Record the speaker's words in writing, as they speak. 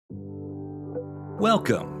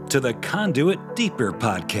Welcome to the Conduit Deeper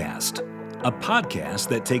podcast, a podcast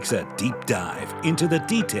that takes a deep dive into the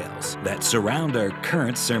details that surround our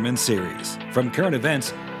current sermon series, from current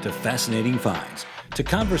events to fascinating finds to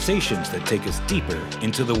conversations that take us deeper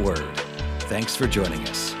into the Word. Thanks for joining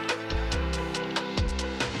us.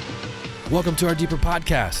 Welcome to our Deeper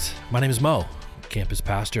podcast. My name is Mo, campus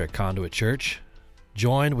pastor at Conduit Church,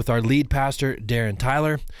 joined with our lead pastor, Darren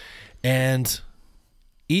Tyler, and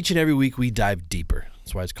each and every week we dive deeper.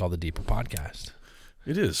 That's why it's called the Deeper podcast.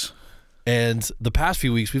 It is. And the past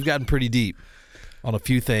few weeks we've gotten pretty deep on a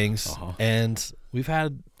few things, and we've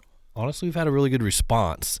had a really good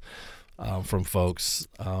response from folks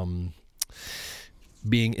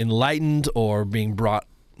being enlightened or being brought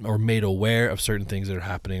or made aware of certain things that are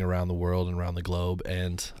happening around the world and around the globe.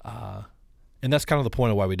 And that's kind of the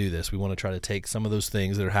point of why we do this. We want to try to take some of those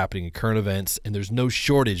things that are happening in current events, and there's no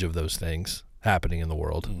shortage of those things happening in the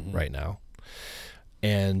world right now,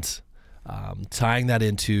 and tying that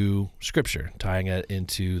into Scripture, tying it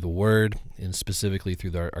into the Word, and specifically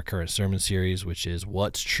through our current sermon series, which is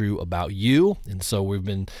What's True About You. And so we've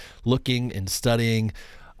been looking and studying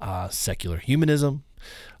secular humanism,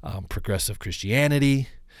 progressive Christianity,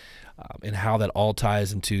 and how that all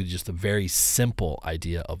ties into just a very simple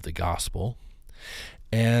idea of the gospel.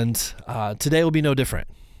 And today will be no different.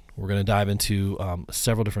 We're going to dive into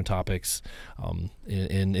several different topics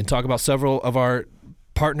and talk about several of our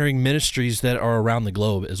partnering ministries that are around the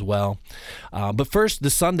globe as well. But first,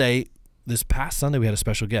 this past Sunday, we had a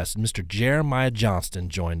special guest. Mr. Jeremiah Johnston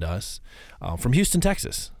joined us from Houston,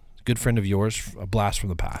 Texas. Good friend of yours, a blast from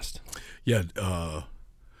the past. Yeah,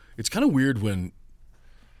 it's kind of weird when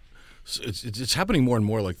it's happening more and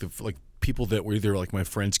more. Like people that were either like my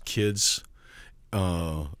friends' kids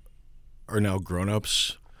are now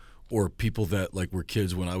grown-ups, or people that like were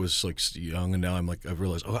kids when I was like young, and now I'm like, I've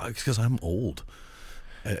realized, it's because I'm old.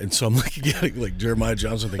 And so I'm like getting like Jeremiah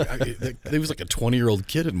Johnson thing. He was like a 20-year-old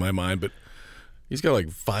kid in my mind, but he's got like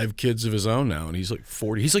 5 kids of his own now, and he's like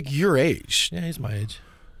 40. He's like your age. Yeah, he's my age.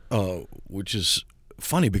 Which is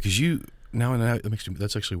funny because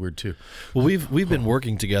that's actually weird too. Well, we've been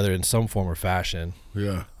working together in some form or fashion.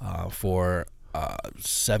 Yeah. For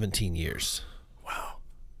 17 years. Wow.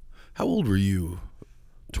 How old were you?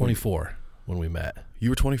 24 when we met. You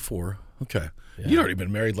were 24. Okay. Yeah. You'd already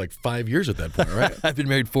been married like 5 years at that point, right? I've been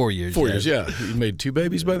married 4 years. 4 years, yeah. You made 2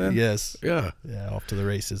 babies by then? Yes. Yeah. Yeah, off to the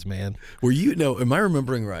races, man. Am I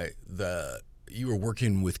remembering right that you were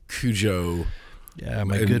working with Cujo? Yeah,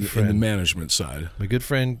 my good friend. In the management side. My good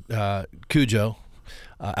friend Cujo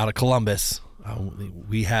out of Columbus.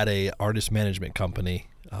 We had a artist management company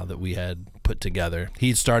that we had put together.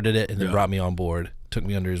 He started it and then brought me on board, took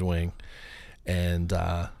me under his wing. And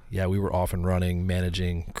we were off and running,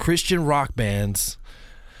 managing Christian rock bands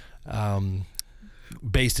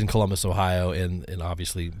based in Columbus, Ohio, and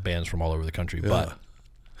obviously bands from all over the country. Yeah.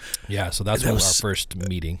 But so that's our first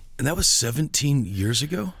meeting. And that was 17 years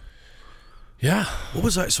ago? Yeah. What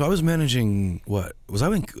was I? So I was managing what?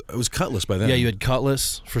 It was Cutlass by then. Yeah, you had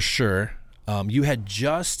Cutlass for sure. You had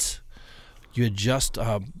just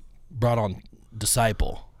brought on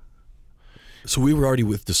Disciple. So we were already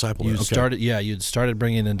with Disciple. You'd started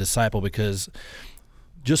bringing in Disciple because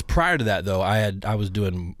just prior to that, though, I was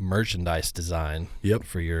doing merchandise design. Yep.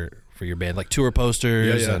 for your band, like tour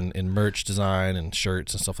posters and merch design and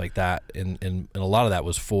shirts and stuff like that, and a lot of that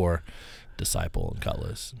was for Disciple and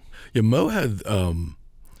Cutlass. Yeah, Mo had.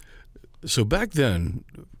 So back then,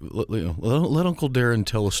 let Uncle Darren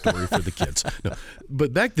tell a story for the kids. No,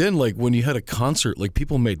 but back then, like when you had a concert, like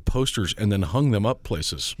people made posters and then hung them up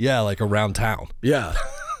places. Yeah, like around town. Yeah,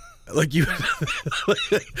 like you,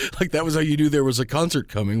 like that was how you knew there was a concert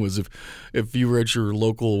coming. Was if you were at your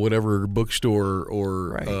local whatever bookstore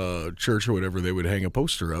or church or whatever, they would hang a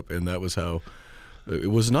poster up, and that was how.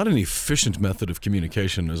 It was not an efficient method of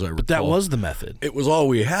communication, as I recall. But that was the method. It was all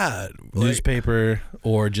we had. Newspaper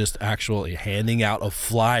or just actually handing out of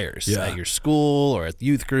flyers at your school or at the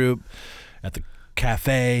youth group, at the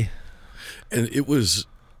cafe. And it was,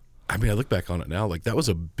 I look back on it now, like that was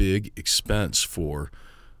a big expense for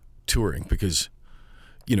touring because,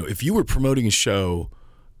 if you were promoting a show,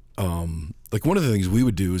 like one of the things we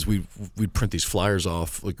would do is we'd print these flyers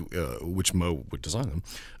off, like which Mo would design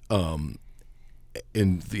them,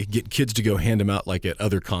 and get kids to go hand them out like at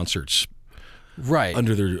other concerts, right,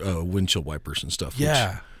 under their windshield wipers and stuff.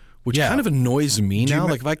 Which kind of annoys me now.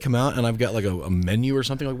 Like if I come out and I've got like a menu or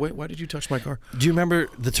something, like, wait, why did you touch my car? Do you remember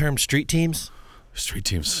the term street teams? Street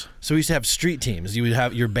teams. So we used to have street teams. You would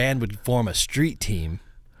have your band would form a street team,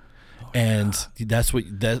 and that's who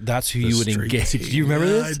you would engage. Do you remember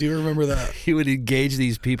this? I do remember that. You would engage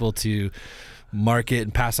these people to market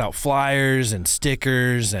and pass out flyers and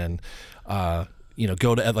stickers and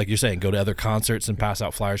go to, like you're saying, go to other concerts and pass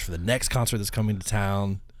out flyers for the next concert that's coming to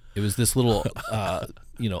town. It was this little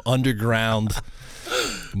underground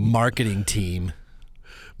marketing team.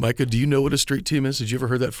 Micah, do you know what a street team is? Did you ever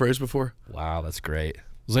heard that phrase before? Wow, that's great.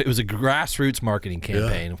 It was a grassroots marketing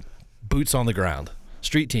campaign. Yeah. Boots on the ground.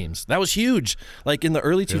 Street teams. That was huge. Like in the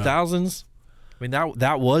early 2000s. I mean,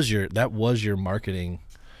 that was your marketing.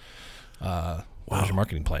 What was your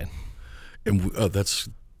marketing plan? And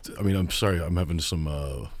I'm sorry, I'm having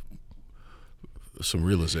some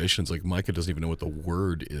realizations. Like Micah doesn't even know what the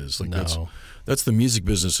word is. Like that's the music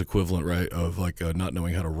business equivalent, right? Of like not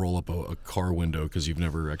knowing how to roll up a car window because you've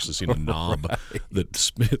never actually seen a knob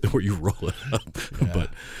where you roll it up. Yeah. But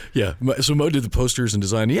yeah, so Mo did the posters and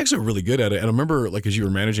design. He actually got really good at it. And I remember, like, as you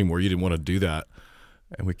were managing more, you didn't want to do that,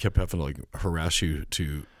 and we kept having to like harass you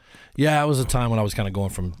to. Yeah, it was a time when I was kind of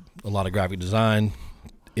going from a lot of graphic design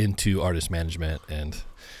into artist management, and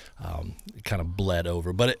it kind of bled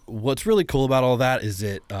over. But what's really cool about all that is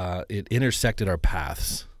it intersected our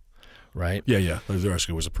paths, right? Yeah. There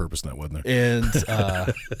actually was a purpose in that, wasn't there? And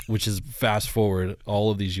which is fast forward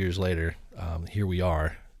all of these years later, here we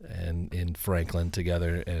are, and in Franklin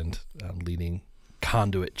together, and leading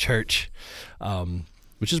Conduit Church,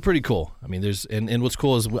 which is pretty cool. I mean, and what's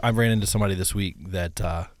cool is I ran into somebody this week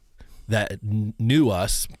that knew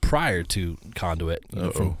us prior to Conduit,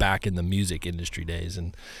 from back in the music industry days,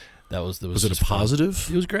 and that was it a positive?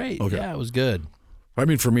 Fun. It was great. Okay. Yeah, it was good. I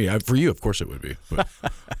mean, for me, for you, of course it would be. But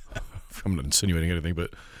I'm not insinuating anything,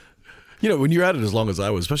 but when you're at it as long as I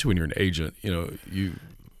was, especially when you're an agent, you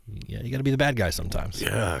got to be the bad guy sometimes.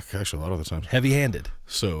 Yeah, gosh, a lot of the times. Heavy-handed.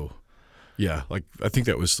 So, yeah, like I think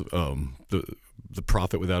that was the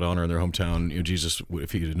prophet without honor in their hometown. Jesus,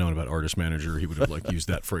 if he had known about artist manager, he would have used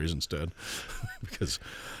that phrase instead, because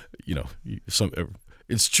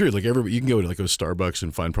it's true. Like you can go to a Starbucks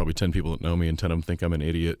and find probably 10 people that know me, and 10 of them think I'm an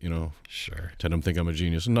idiot. Sure. 10 of them think I'm a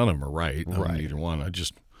genius, and none of them are right. Right. Either one. I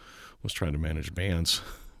just was trying to manage bands,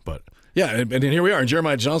 but yeah, and here we are. And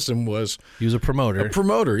Jeremiah Johnston was a promoter. A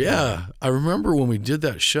promoter, yeah. I remember when we did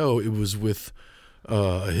that show. It was with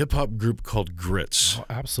a hip hop group called Grits. Oh,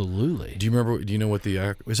 absolutely. Do you remember? Do you know what is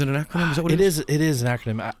it an acronym? Is that what it is? It is an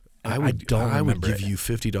acronym. I would give you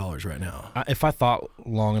 $50 right now. If I thought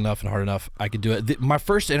long enough and hard enough, I could do it. My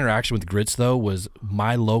first interaction with Grits, though, was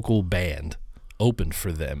my local band opened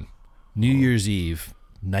for them New Year's Eve,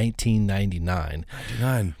 1999.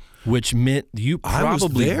 99. Which meant you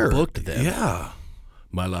probably booked them. Yeah.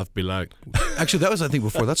 My Life Be Like. Actually, that was, I think,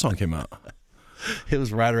 before that song came out. It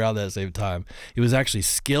was right around that same time. It was actually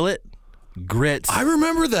Skillet, Grits. I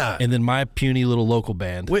remember that. And then my puny little local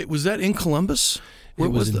band. Wait, was that in Columbus?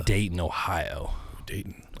 It was in Dayton, Ohio.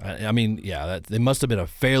 Dayton. I mean, yeah, it must have been a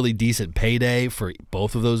fairly decent payday for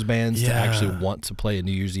both of those bands to actually want to play a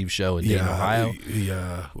New Year's Eve show in Dayton, Ohio.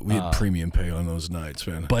 We had premium pay on those nights,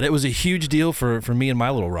 man. But it was a huge deal for me and my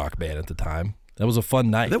little rock band at the time. That was a fun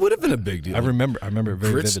night. That would have been a big deal. I remember it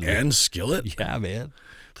very Grits vividly. And Skillet? Yeah, man.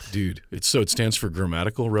 Dude, it stands for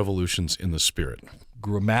Grammatical Revolutions in the Spirit.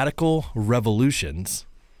 Grammatical Revolutions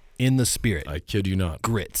in the Spirit. I kid you not.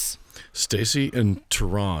 Grits. Stacy and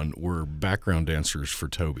Tehran were background dancers for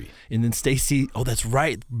Toby. And then Stacy, that's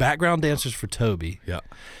right, background dancers for Toby. Yeah.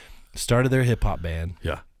 Started their hip-hop band.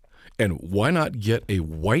 Yeah. And why not get a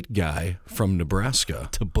white guy from Nebraska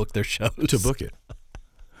to book their shows? To book it.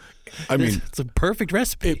 I mean, it's a perfect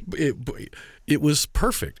recipe. It was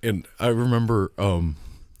perfect. And I remember,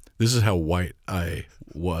 this is how white I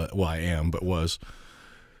am, but was.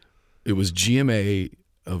 It was GMA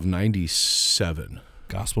of 97.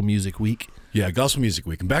 Gospel Music Week. Yeah, Gospel Music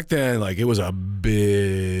Week. And back then, it was a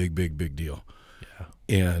big, big, big deal. Yeah.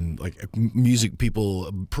 And music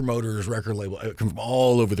people, promoters, record label, come from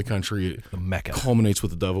all over the country. The Mecca. Culminates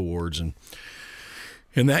with the Dove Awards. And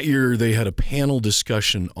that year they had a panel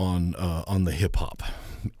discussion on the hip hop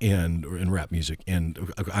and rap music.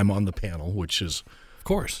 And I'm on the panel, which is, of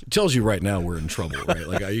course, it tells you right now we're in trouble,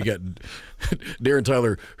 right? You got Darren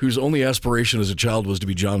Tyler, whose only aspiration as a child was to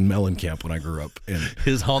be John Mellencamp when I grew up, and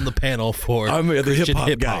is on the panel for I'm the hip hop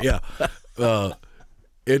guy. Yeah,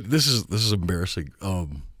 this is embarrassing.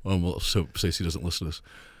 So Stacey doesn't listen to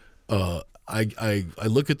this. I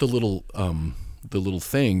look at the little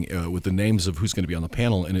thing with the names of who's going to be on the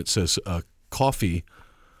panel, and it says coffee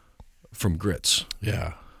from Grits.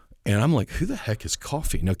 Yeah. And I'm like, who the heck is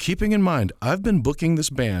Coffee? Now, keeping in mind, I've been booking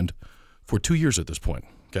this band for 2 years at this point,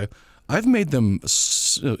 okay? I've made them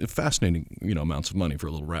fascinating, amounts of money for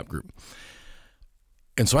a little rap group.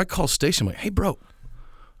 And so I call Stacey, I'm like, hey, bro,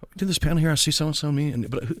 we did this panel here, I see so-and-so, me,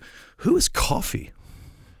 but who is Coffee?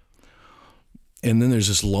 And then there's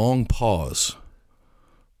this long pause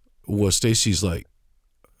where Stacy's like,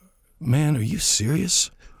 man, are you serious?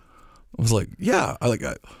 I was like, yeah.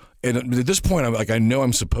 And at this point, I'm like, I know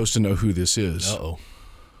I'm supposed to know who this is. Uh-oh.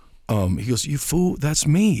 He goes, you fool, that's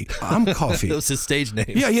me. I'm Coffee. That was his stage name.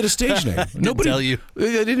 Yeah, he had a stage name. Nobody tell you.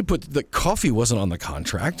 I didn't put the Coffee wasn't on the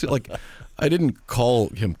contract. Like, I didn't call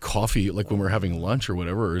him Coffee like when we were having lunch or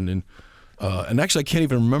whatever. And then, and actually, I can't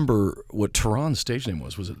even remember what Tehran's stage name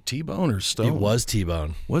was. Was it T-Bone or Stone? It was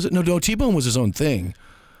T-Bone. Was it? No, T-Bone was his own thing.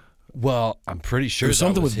 Well, I'm pretty sure There's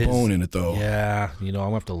something with bone in it, though. Yeah, I'm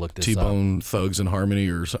gonna have to look this T-Bone, up. Thugs and Harmony,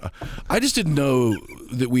 or so. I just didn't know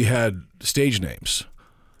that we had stage names,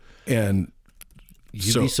 and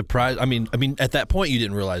you'd be surprised. I mean, at that point you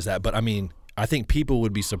didn't realize that, but I mean, I think people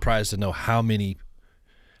would be surprised to know how many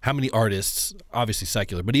artists, obviously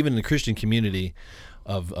secular, but even in the Christian community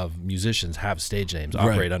of musicians have stage names,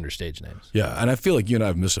 operate under stage names. Yeah, and I feel like you and I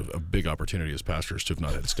have missed a big opportunity as pastors to have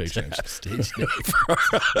not had stage names. Stage names.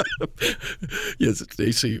 Yes,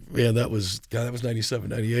 Stacy, man, that was 97,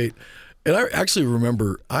 98. And I actually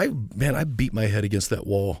remember, I beat my head against that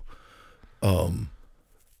wall.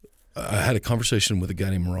 I had a conversation with a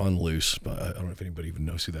guy named Ron Luce. I don't know if anybody even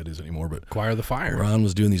knows who that is anymore, but Choir of the Fire. Ron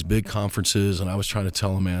was doing these big conferences, and I was trying to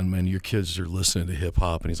tell him, man, your kids are listening to hip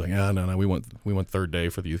hop, and he's like, no, we went third day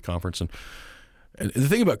for the youth conference, and the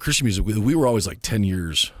thing about Christian music, we were always like 10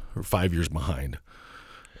 years or 5 years behind,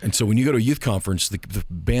 and so when you go to a youth conference, the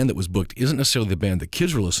band that was booked isn't necessarily the band the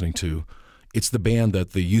kids were listening to, it's the band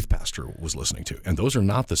that the youth pastor was listening to, and those are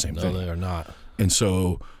not the same thing. No, they are not. And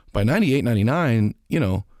so by 98, 99,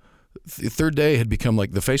 the third day had become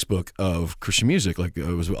like the Facebook of Christian music. Like it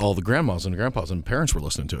was all the grandmas and the grandpas and parents were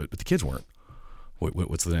listening to it, but the kids weren't.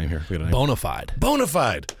 What's the name here? We got a name.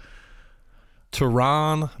 Bonafide.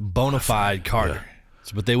 Tehran Bonafide Carter. Yeah.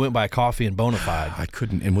 So, but they went by Coffee and Bonafide. I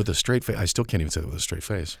couldn't, and with a straight face, I still can't even say that with a straight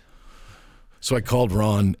face. So I called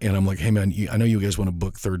Ron and I'm like, hey man, I know you guys want to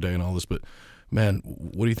book third day and all this, but man,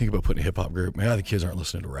 what do you think about putting a hip hop group? Man, the kids aren't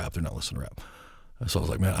listening to rap. They're not listening to rap. So I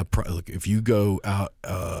was like, man, look, if you go out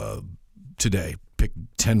today, pick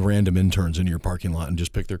 10 random interns in your parking lot and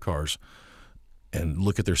just pick their cars and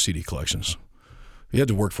look at their CD collections. You had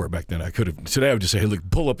to work for it back then. I could have. Today I would just say, hey, look,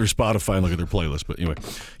 pull up their Spotify and look at their playlist. But anyway,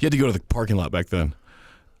 you had to go to the parking lot back then.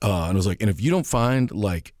 And I was like, and if you don't find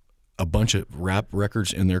like a bunch of rap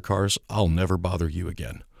records in their cars, I'll never bother you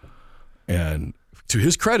again. And to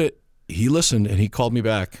his credit, he listened and he called me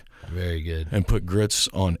back. Very good. And put grits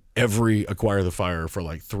on every Acquire the Fire for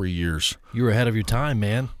like 3 years. You were ahead of your time,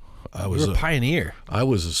 man. You were a pioneer. I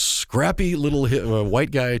was a scrappy little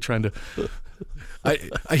white guy trying to.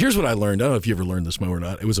 Here's what I learned. I don't know if you ever learned this, Mo, or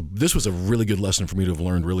not. This was a really good lesson for me to have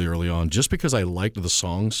learned really early on. Just because I liked the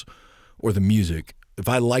songs or the music, if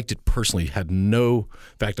I liked it personally, had no.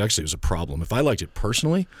 In fact, actually, it was a problem. If I liked it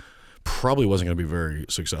personally, probably wasn't going to be very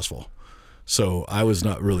successful. So I was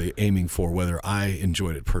not really aiming for whether I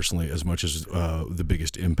enjoyed it personally as much as the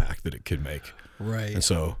biggest impact that it could make. Right. And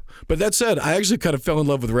so, but that said, I actually kind of fell in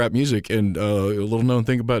love with rap music. And a little known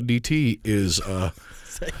thing about DT is.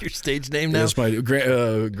 Is that your stage name now? That's my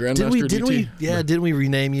Grandmaster DT. Didn't we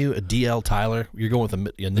rename you a DL Tyler? You're going with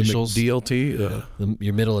the initials. DLT.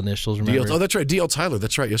 Your middle initials. Remember? Oh, that's right. DL Tyler.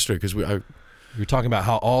 That's right. Yesterday, because we were talking about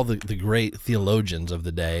how all the great theologians of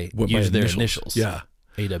the day used their initials. Yeah.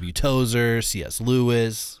 A.W. Tozer, C.S.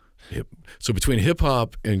 Lewis. Yep. So between hip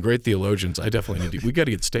hop and great theologians, I definitely we got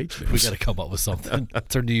to get stage names. We got to come up with something.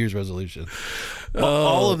 That's our New Year's resolution.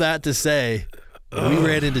 All of that to say, we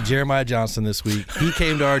ran into Jeremiah Johnson this week. He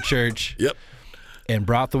came to our church. Yep. And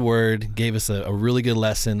brought the word, gave us a really good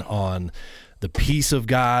lesson on the peace of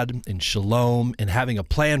God and shalom and having a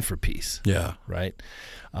plan for peace. Yeah. Right.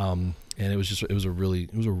 And it was a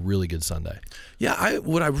really good Sunday. Yeah.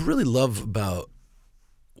 What I really love about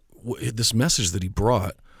this message that he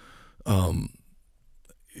brought,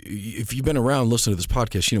 if you've been around listening to this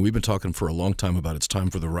podcast, we've been talking for a long time about it's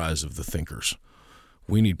time for the rise of the thinkers.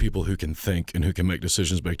 We need people who can think and who can make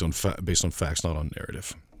decisions based on facts, not on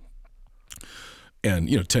narrative.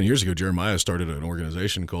 And 10 years ago, Jeremiah started an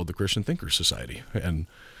organization called the Christian Thinkers Society. And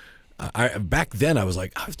back then I was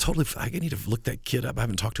like, I need to look that kid up. I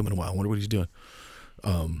haven't talked to him in a while. I wonder what he's doing.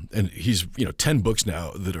 And he's 10 books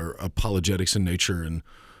now that are apologetics in nature, and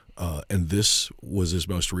this was his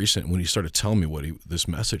most recent. When he started telling me this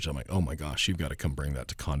message, I'm like, oh my gosh, you've got to come bring that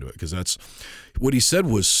to Conduit, because that's what he said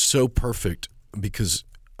was so perfect, because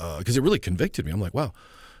it really convicted me. I'm like, wow,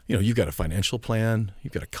 you've got a financial plan,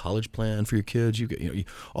 you've got a college plan for your kids, you've got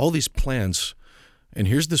all these plans, and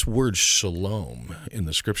here's this word shalom in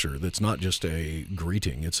the scripture that's not just a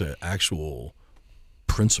greeting; it's an actual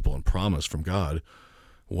principle and promise from God,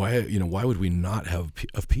 why would we not have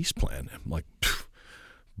a peace plan? I'm like,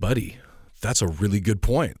 buddy, that's a really good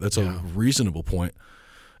point. That's a reasonable point,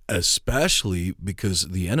 especially because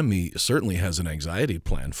the enemy certainly has an anxiety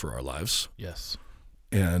plan for our lives. Yes.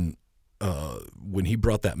 And when he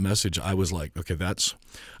brought that message, I was like, okay,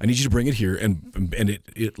 I need you to bring it here. And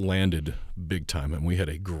it landed big time. And we had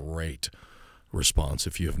a great response.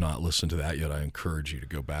 If you have not listened to that yet, I encourage you to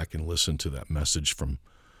go back and listen to that message from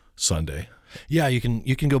Sunday. Yeah, you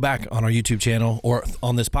can go back on our YouTube channel or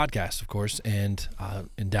on this podcast, of course, and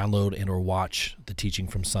download and or watch the teaching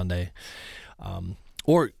from Sunday.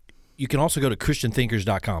 Or you can also go to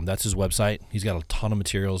ChristianThinkers.com. That's his website. He's got a ton of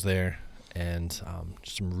materials there and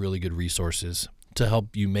some really good resources to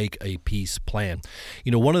help you make a peace plan.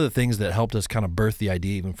 One of the things that helped us kind of birth the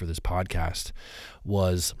idea even for this podcast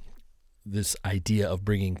was this idea of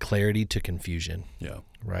bringing clarity to confusion. Yeah.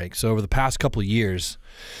 Right. So over the past couple of years,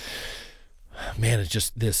 man, it's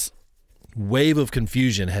just this wave of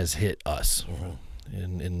confusion has hit us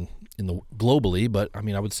in the globally, but I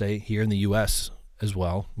mean, I would say here in the U.S. as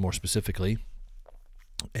well, more specifically.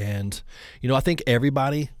 And, I think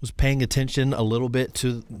everybody was paying attention a little bit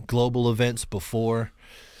to global events before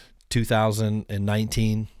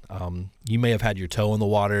 2019. You may have had your toe in the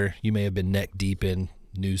water. You may have been neck deep in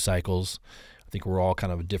news cycles. I think we're all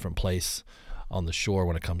kind of a different place on the shore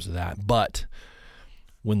when it comes to that. But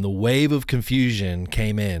when the wave of confusion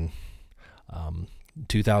came in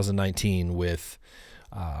 2019 with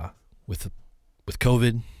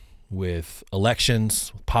COVID, with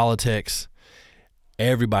elections, with politics,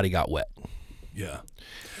 everybody got wet. Yeah.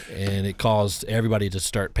 And it caused everybody to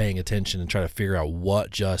start paying attention and try to figure out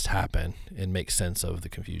what just happened and make sense of the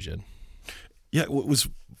confusion. Yeah, what was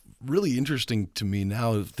really interesting to me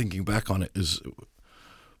now, thinking back on it, is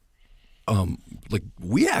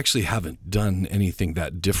we actually haven't done anything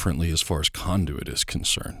that differently as far as Conduit is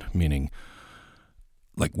concerned. Meaning,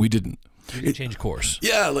 we didn't. You didn't change course.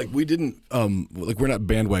 Yeah, we didn't. We're not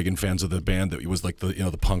bandwagon fans of the band that was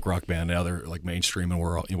the punk rock band. Now they're mainstream, and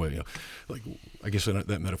we're all I guess in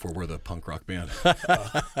that metaphor, we're the punk rock band.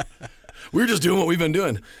 We're just doing what we've been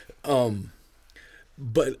doing. But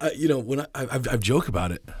when I've joked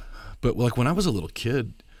about it, but when I was a little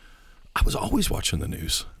kid, I was always watching the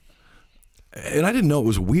news. And I didn't know it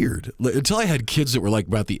was weird until I had kids that were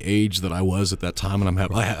about the age that I was at that time. And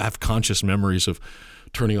I have conscious memories of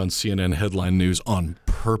turning on CNN headline news on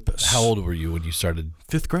purpose. How old were you when you started?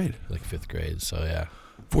 5th grade. 5th grade. So yeah.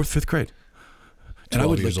 4th, 5th grade. 12 and I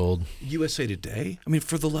would years old. USA Today. I mean,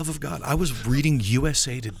 for the love of God, I was reading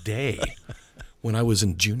USA Today when I was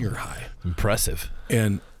in junior high. Impressive.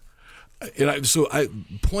 And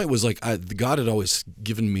point was God had always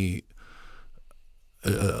given me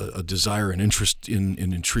a desire and interest in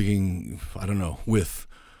intriguing, with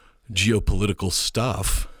geopolitical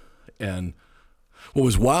stuff. And what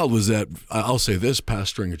was wild was that, I'll say this,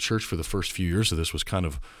 pastoring a church for the first few years of this was kind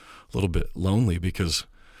of a little bit lonely because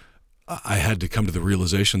I had to come to the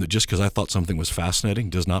realization that just because I thought something was fascinating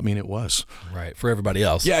does not mean it was. Right. For everybody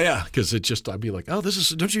else. Yeah. Because I'd be like, oh,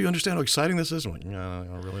 don't you understand how exciting this is? I'm like, no,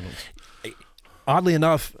 I really don't. Oddly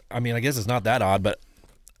enough, I mean, I guess it's not that odd, but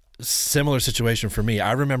similar situation for me.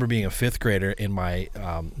 I remember being a 5th grader and my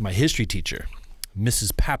history teacher,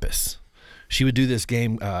 Mrs. Pappas. She would do this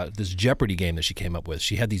game, this Jeopardy game that she came up with.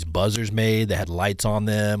 She had these buzzers made that had lights on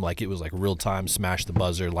them. It was real time, smash the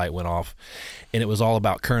buzzer, light went off. And it was all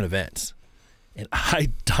about current events. And I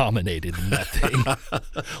dominated in that thing.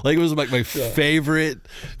 It was my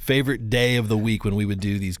favorite day of the week when we would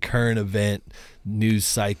do these current event, news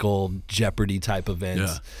cycle, Jeopardy type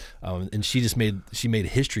events. Yeah. And she made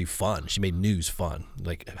history fun. She made news fun,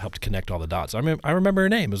 helped connect all the dots. I remember her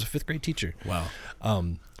name. It was a 5th grade teacher. Wow.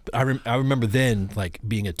 But I remember then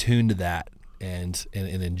being attuned to that and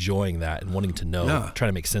enjoying that and wanting to know, trying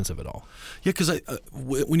to make sense of it all. Yeah, because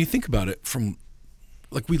when you think about it, from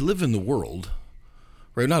we live in the world,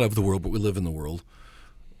 right? Not of the world, but we live in the world.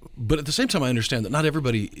 But at the same time, I understand that not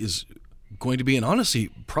everybody is going to be, and honestly,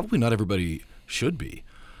 probably not everybody should be.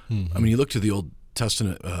 Mm-hmm. I mean, you look to the Old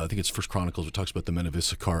Testament. I think it's 1 Chronicles. It talks about the men of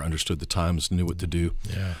Issachar understood the times, knew what to do.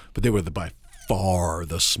 Yeah, but they were by far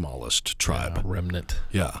the smallest tribe, remnant.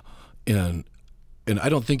 Yeah, and I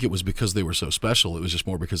don't think it was because they were so special. It was just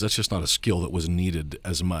more because that's just not a skill that was needed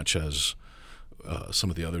as much as some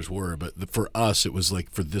of the others were. But for us, it was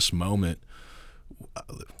for this moment.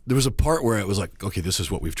 There was a part where it was okay, this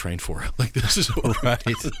is what we've trained for. This is what, right.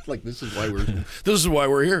 This is why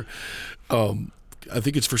we're here. I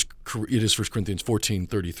think it is 1 Corinthians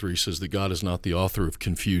 14:33 says that God is not the author of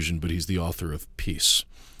confusion, but He's the author of peace.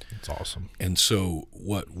 That's awesome. And so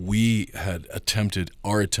what we are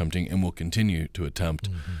attempting, and will continue to attempt,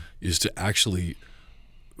 is to actually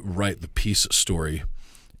write the peace story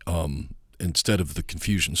instead of the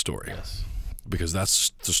confusion story. Yes. Because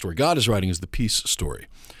that's the story God is writing, is the peace story.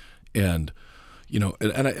 And,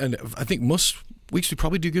 and I think most weeks we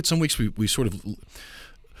probably do good. Some weeks we sort of,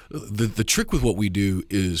 the trick with what we do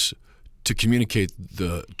is to communicate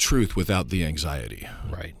the truth without the anxiety.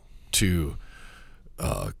 Right.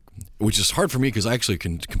 Which is hard for me because I actually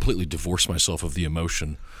can completely divorce myself of the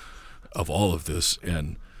emotion of all of this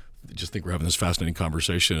and just think we're having this fascinating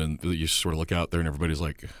conversation, and you sort of look out there and everybody's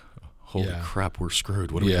like, holy crap, we're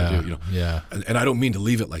screwed. What are we going to do? Yeah. And I don't mean to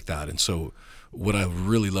leave it like that. And so what I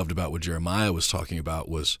really loved about what Jeremiah was talking about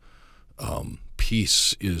was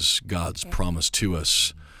peace is God's promise to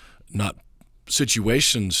us, not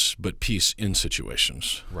situations, but peace in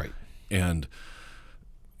situations. Right. And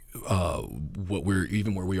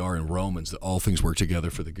even where we are in Romans, that all things work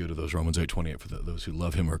together for the good of those, Romans 8:28, for those who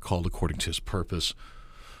love him are called according to his purpose.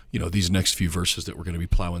 These next few verses that we're going to be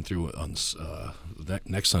plowing through on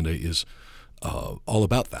next Sunday is all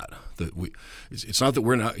about that. That it's not that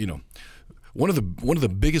we're not, one of the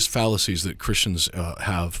biggest fallacies that Christians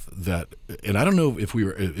have, that, and I don't know if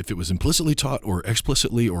it was implicitly taught or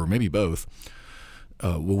explicitly or maybe both.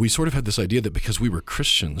 We sort of had this idea that because we were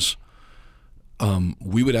Christians,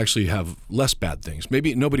 we would actually have less bad things.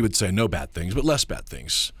 Maybe nobody would say no bad things, but less bad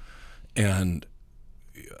things.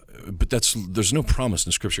 But there's no promise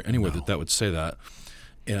in Scripture anywhere that would say that.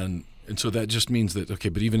 And so that just means that, okay,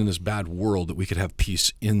 but even in this bad world, that we could have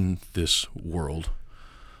peace in this world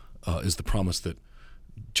is the promise that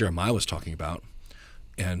Jeremiah was talking about.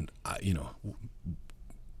 And,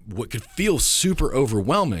 what could feel super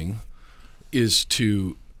overwhelming is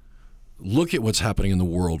to look at what's happening in the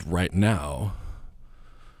world right now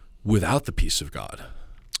without the peace of God.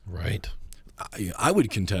 Right. I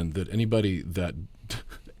would contend that anybody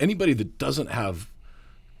that doesn't have,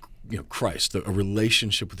 Christ, a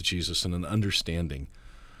relationship with Jesus and an understanding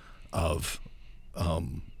of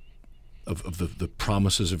the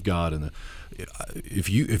promises of God, and if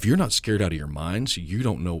you're not scared out of your minds,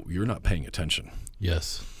 you're not paying attention.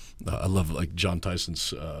 Yes. I love like John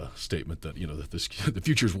Tyson's statement that the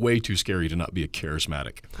future is way too scary to not be a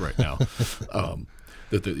charismatic right now.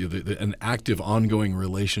 That an active, ongoing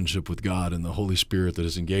relationship with God and the Holy Spirit that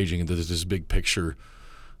is engaging, and that is this big picture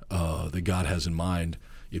that God has in mind.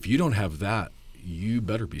 If you don't have that, you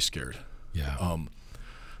better be scared. Yeah.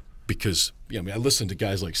 Because I listen to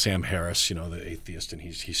guys like Sam Harris, the atheist, and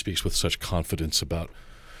he speaks with such confidence about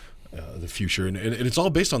the future, and it's all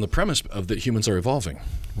based on the premise of that humans are evolving.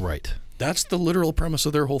 Right. That's the literal premise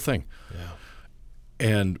of their whole thing. Yeah.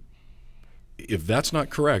 And if that's not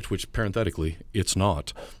correct, which parenthetically it's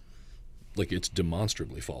not, like it's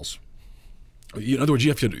demonstrably false. In other words,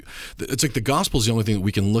 it's like the gospel is the only thing that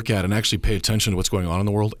we can look at and actually pay attention to what's going on in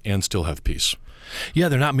the world and still have peace. Yeah,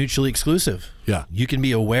 they're not mutually exclusive. Yeah. You can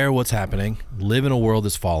be aware of what's happening, live in a world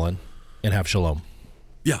that's fallen, and have shalom.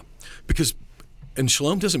 Yeah, and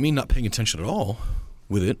shalom doesn't mean not paying attention at all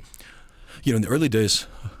with it. In the early days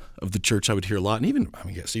of the church, I would hear a lot, and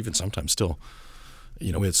even sometimes still, we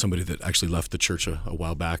had somebody that actually left the church a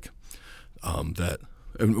while back,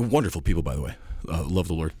 and wonderful people, by the way, love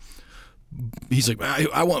the Lord. He's like,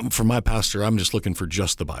 I want, for my pastor, I'm just looking for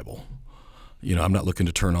just the Bible. I'm not looking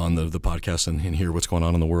to turn on the podcast and hear what's going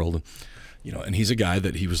on in the world. And he's a guy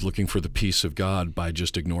that he was looking for the peace of God by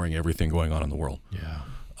just ignoring everything going on in the world. Yeah.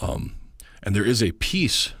 And there is a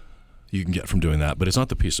peace you can get from doing that, but it's not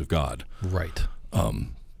the peace of God. Right.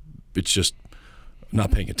 It's just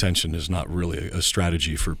not paying attention is not really a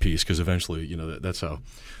strategy for peace, because eventually, that's how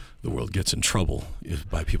the world gets in trouble, is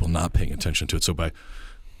by people not paying attention to it. So by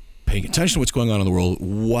paying attention to what's going on in the world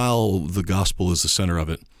while the gospel is the center of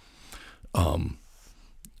it,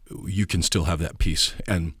 you can still have that peace.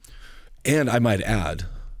 And I might add,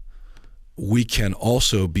 we can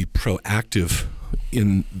also be proactive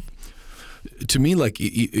in, to me, like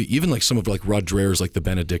even like some of like Rod Dreher's like the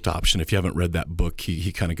Benedict option. If you haven't read that book,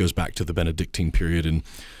 he kind of goes back to the Benedictine period, and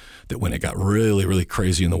that when it got really, really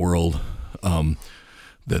crazy in the world,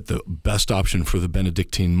 that the best option for the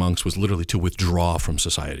Benedictine monks was literally to withdraw from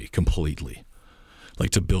society completely,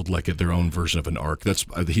 like to build like their own version of an ark. He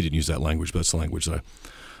didn't use that language, but that's the language that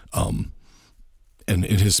and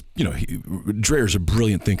in his, Dreher's a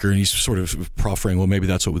brilliant thinker, and he's sort of proffering, well, maybe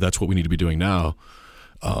that's what we need to be doing now.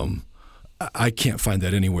 I can't find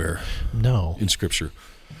that anywhere. No. In Scripture.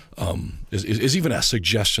 Is even a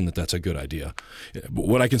suggestion that that's a good idea. But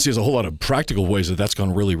what I can see is a whole lot of practical ways that's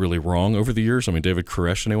gone really, really wrong over the years. I mean, David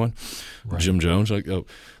Koresh, anyone? Right. Jim Jones,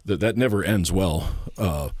 that never ends well.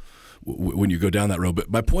 when you go down that road. But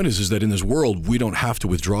my point is that in this world, we don't have to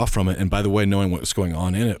withdraw from it. And by the way, knowing what's going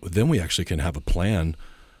on in it, then we actually can have a plan,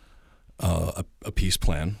 a peace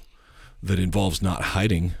plan that involves not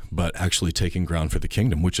hiding, but actually taking ground for the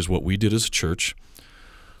kingdom, which is what we did as a church,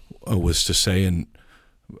 was to say, and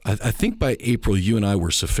I think by April, you and I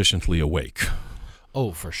were sufficiently awake.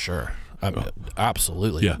 Oh, for sure.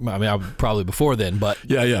 Absolutely. Yeah. I mean, probably before then, but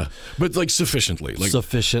Yeah. But like sufficiently.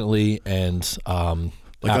 And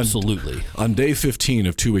absolutely. On day 15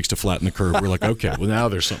 of 2 weeks to flatten the curve, we're like, okay, well, now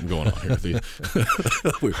there's something going on here.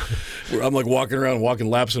 I'm like walking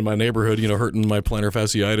laps in my neighborhood, hurting my plantar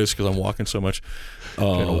fasciitis because I'm walking so much.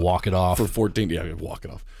 Trying to walk it off. For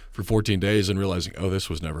 14 days and realizing, this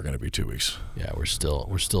was never going to be 2 weeks. Yeah, we're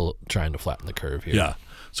still trying to flatten the curve here. Yeah.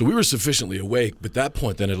 So we were sufficiently awake, but at that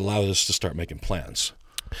point, then it allowed us to start making plans.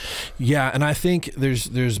 Yeah, and I think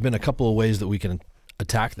there's been a couple of ways that we can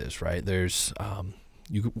attack this, right? There's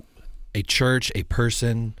a church, a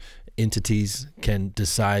person, entities can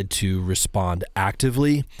decide to respond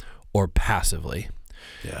actively or passively.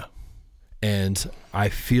 Yeah. And I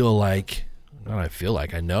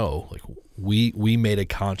know, like we made a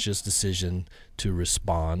conscious decision to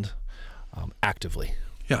respond actively.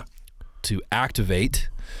 Yeah. To activate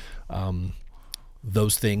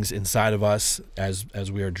those things inside of us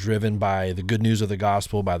as we are driven by the good news of the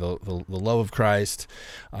gospel, by the love of Christ,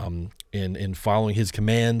 in following his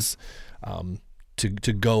commands,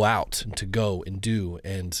 to go out and to go and do,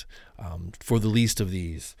 and for the least of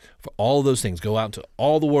these, for all those things, go out into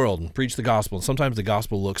all the world and preach the gospel. And sometimes the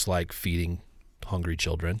gospel looks like feeding hungry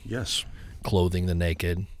children. Yes. Clothing the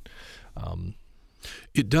naked.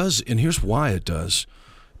 It does, and here's why it does.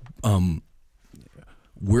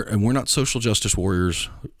 We're not social justice warriors.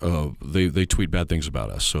 They tweet bad things about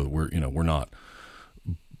us, so we're not.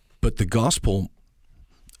 But the gospel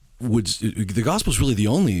is really the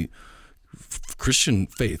only Christian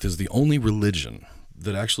faith is the only religion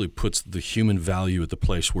that actually puts the human value at the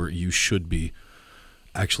place where you should be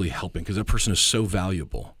actually helping, because that person is so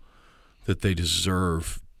valuable that they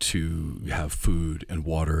deserve to have food and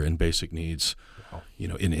water and basic needs. Wow.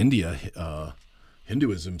 In India,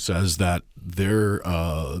 Hinduism says that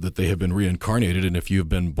that they have been reincarnated, and if you have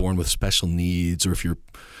been born with special needs or if you're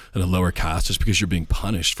in a lower caste, it's because you're being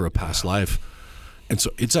punished for a past life. And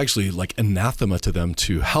so it's actually like anathema to them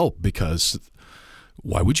to help, because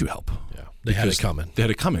why would you help? Yeah, they had it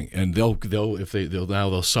coming, and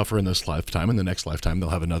they'll suffer in this lifetime, and the next lifetime they'll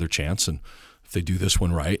have another chance, and if they do this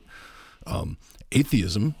one right.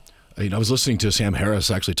 Atheism. I was listening to Sam Harris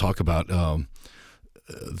actually talk about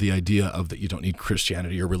the idea of that you don't need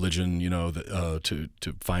Christianity or religion, to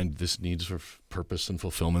find this needs for purpose and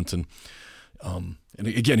fulfillment, and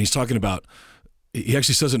again, he's talking about. He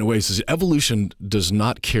actually says it in a way. He says evolution does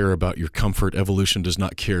not care about your comfort. Evolution does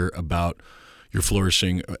not care about your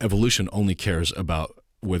flourishing. Evolution only cares about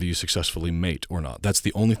whether you successfully mate or not. That's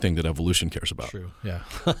the only thing that evolution cares about. True. Yeah.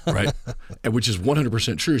 Right? And which is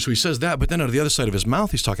 100% true. So he says that, but then out of the other side of his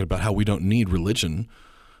mouth, he's talking about how we don't need religion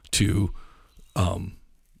to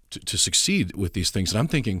succeed with these things. And I'm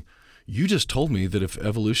thinking, you just told me that if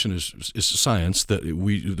evolution is science, that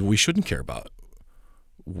we shouldn't care about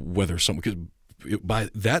whether because by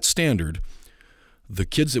that standard, the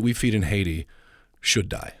kids that we feed in Haiti should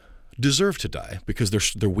die, deserve to die, because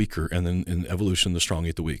they're weaker, and then in evolution, the strong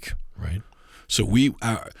eat the weak. Right. So we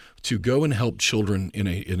to go and help children in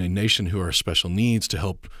a nation who are special needs, to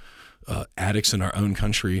help addicts in our own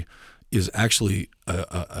country, is actually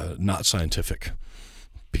not scientific,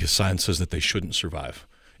 because science says that they shouldn't survive.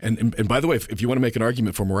 And by the way, if you want to make an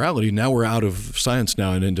argument for morality, now we're out of science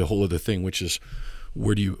now and into a whole other thing, which is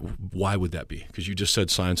why would that be? Because you just said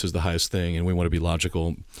science is the highest thing and we want to be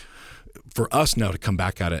logical. For us now to come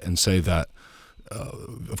back at it and say that,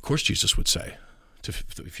 of course Jesus would say,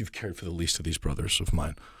 if you've cared for the least of these brothers of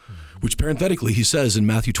mine, which parenthetically he says in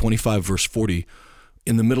Matthew 25, verse 40,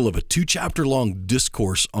 in the middle of a 2-chapter long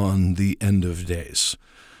discourse on the end of days.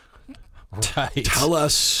 Right. Tell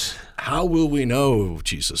us, how will we know,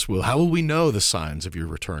 Jesus? How will we know the signs of your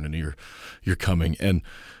return and your coming? And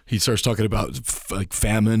he starts talking about like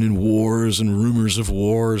famine and wars and rumors of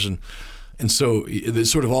wars. And so it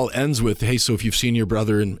sort of all ends with, hey, so if you've seen your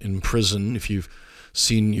brother in prison, if you've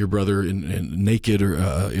seen your brother in naked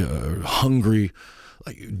or hungry,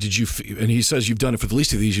 like, and he says, you've done it for the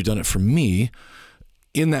least of these, you've done it for me,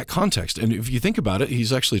 in that context. And if you think about it,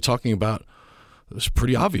 he's actually talking about, it's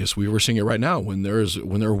pretty obvious. We're seeing it right now. When there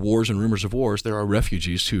are wars and rumors of wars, there are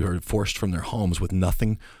refugees who are forced from their homes with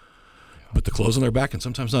nothing but the clothes on their back, and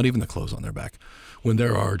sometimes not even the clothes on their back. When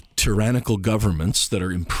there are tyrannical governments that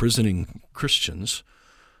are imprisoning Christians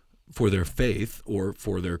for their faith or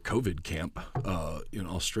for their COVID camp in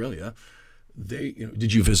Australia.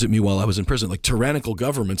 Did you visit me while I was in prison? Like, tyrannical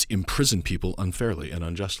governments imprison people unfairly and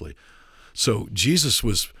unjustly. So Jesus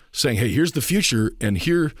was saying, hey, here's the future, and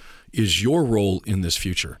here is your role in this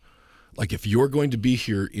future. Like, if you're going to be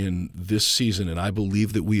here in this season, and I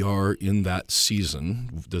believe that we are in that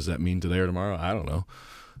season, does that mean today or tomorrow? I don't know.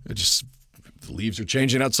 The leaves are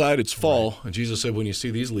changing outside. It's fall. Right. And Jesus said, when you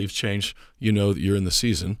see these leaves change, you know that you're in the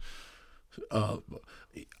season.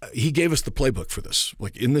 He gave us the playbook for this.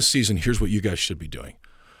 Like, in this season, here's what you guys should be doing.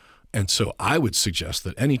 And so I would suggest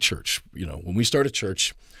that any church, when we start a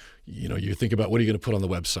church, you think about, what are you going to put on the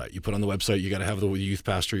website? You put on the website, you got to have the youth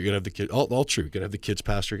pastor, you got to have the kid, all true. You got to have the kids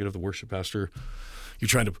pastor, you got to have the worship pastor. You're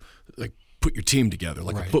trying to put your team together,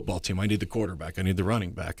 like a football team. I need the quarterback, I need the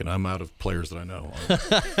running back, and I'm out of players that I know.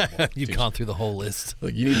 You've gone through the whole list.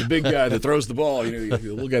 Like, you need the big guy that throws the ball, the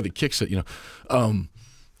little guy that kicks it.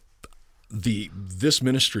 This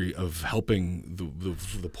ministry of helping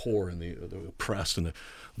the poor and the oppressed, and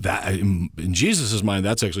that in Jesus' mind,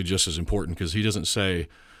 that's actually just as important, because he doesn't say,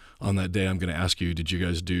 on that day, I'm going to ask you, did you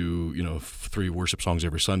guys do 3 worship songs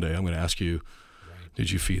every Sunday? I'm going to ask you,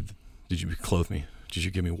 did you clothe me? Did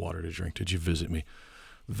you give me water to drink? Did you visit me?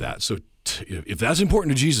 If that's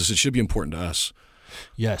important to Jesus, it should be important to us.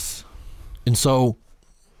 Yes. And so,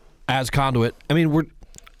 as Conduit, I mean, we're,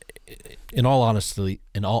 in all honesty,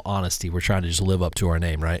 we're trying to just live up to our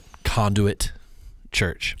name, right? Conduit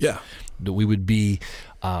Church. Yeah. That we would be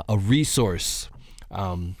a resource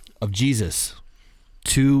of Jesus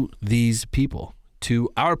to these people, to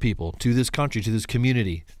our people, to this country, to this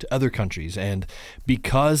community, to other countries. And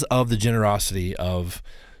because of the generosity of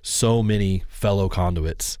so many fellow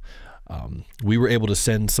conduits, we were able to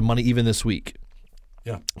send some money even this week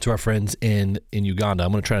to our friends in Uganda.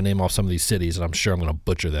 I'm going to try to name off some of these cities, and I'm sure I'm going to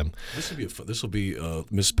butcher them. This will be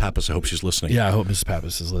Mrs. Pappas. I hope she's listening. Yeah, I hope Mrs.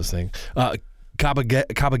 Pappas is listening.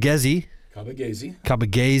 Kabagezi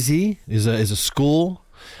is a school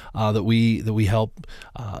that we help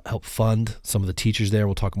fund some of the teachers there.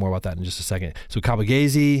 We'll talk more about that in just a second. So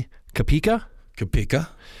Kabagezi, Kapika,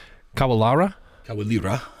 Kawalira.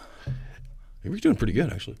 We're doing pretty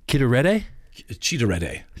good, actually. Kitarede.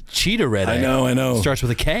 Cheetah-rede. I know. Starts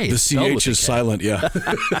with a K. The CH is silent, yeah.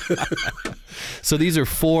 So these are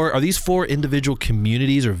these four individual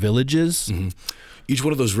communities or villages? Mm-hmm. Each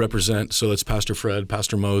one of those represent, so that's Pastor Fred,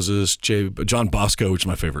 Pastor Moses, John Bosco, which is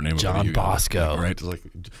my favorite name. John Bosco. Right? It's like,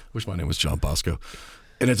 I wish my name was John Bosco.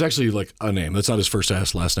 And it's actually like a name. That's not his first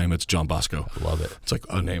last name. It's John Bosco. I love it. It's like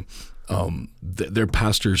a name. They're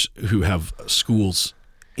pastors who have schools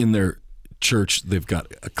in their church. They've got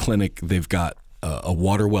a clinic. They've got a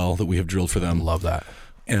water well that we have drilled for them. Love that.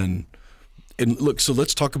 And look, so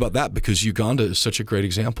let's talk about that, because Uganda is such a great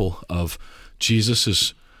example of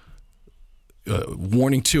Jesus'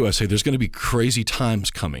 warning to us, hey, there's going to be crazy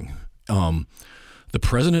times coming. The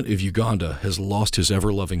president of Uganda has lost his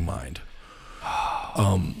ever-loving mind.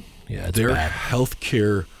 Their bad.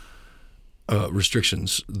 Healthcare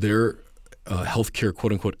restrictions, their healthcare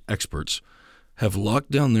quote-unquote experts have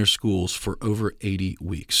locked down their schools for over 80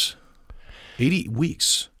 weeks. 80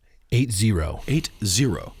 weeks.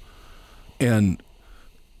 8-0. And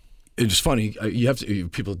it's funny,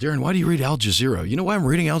 people, Darren, why do you read Al Jazeera? You know why I'm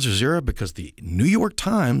reading Al Jazeera? Because the New York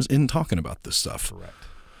Times isn't talking about this stuff. Correct.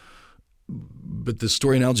 But the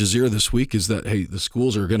story in Al Jazeera this week is that, hey, the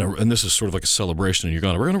schools are going to, and this is sort of like a celebration in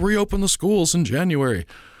Uganda, we're going to reopen the schools in January.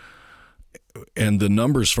 And the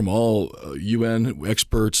numbers from all UN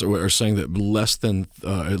experts are saying that less than,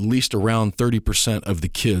 at least around 30% of the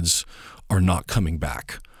kids are not coming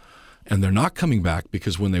back. And they're not coming back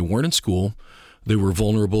because when they weren't in school, they were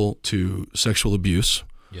vulnerable to sexual abuse.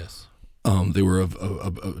 Yes. They were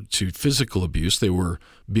to physical abuse. They were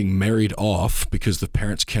being married off because the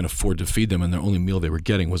parents can't afford to feed them, and their only meal they were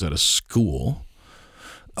getting was at a school.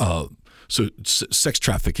 So sex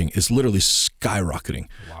trafficking is literally skyrocketing.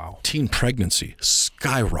 Wow. Teen pregnancy,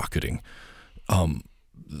 skyrocketing.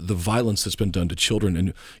 The violence that's been done to children,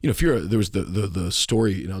 and there was the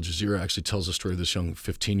story in Al Jazeera actually tells the story of this young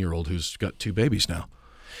 15-year-old who's got 2 babies now.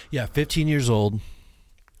 Yeah, 15 years old.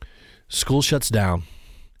 School shuts down,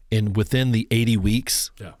 and within the 80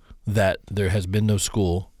 weeks that there has been no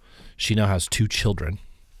school, she now has 2 children.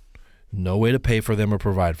 No way to pay for them or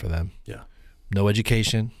provide for them. Yeah. No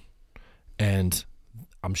education, and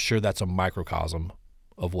I'm sure that's a microcosm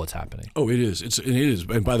of what's happening. Oh, it is. It is.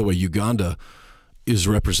 And by the way, Uganda is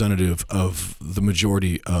representative of the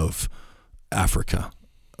majority of Africa.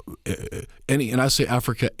 And I say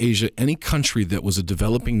Africa, Asia, any country that was a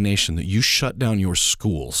developing nation that you shut down your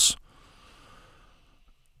schools,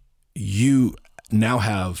 you now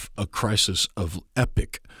have a crisis of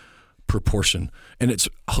epic proportion. And it's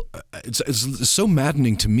so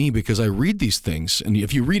maddening to me because I read these things, and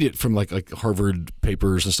if you read it from like Harvard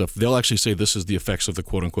papers and stuff, they'll actually say this is the effects of the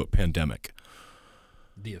quote unquote pandemic.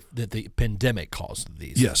 That the pandemic caused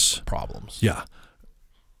these problems. Yeah.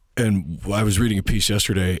 And I was reading a piece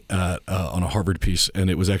yesterday on a Harvard piece, and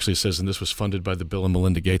it was actually says, and this was funded by the Bill and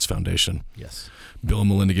Melinda Gates Foundation. Yes. Bill and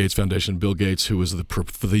Melinda Gates Foundation, Bill Gates, who was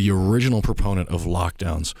the original proponent of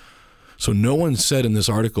lockdowns. So no one said in this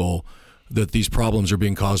article that these problems are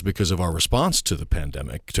being caused because of our response to the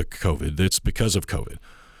pandemic, to COVID. It's because of COVID.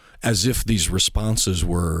 As if these responses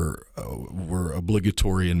were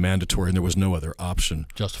obligatory and mandatory and there was no other option.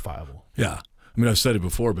 Justifiable. Yeah. I mean, I've said it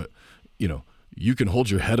before, but, you can hold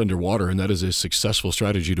your head underwater, and that is a successful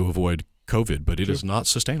strategy to avoid COVID, but it is not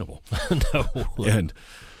sustainable. No. And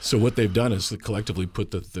so what they've done is collectively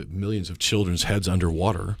put the millions of children's heads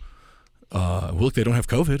underwater. Look, they don't have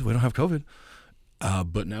COVID. We don't have COVID.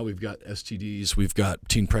 But now we've got STDs, we've got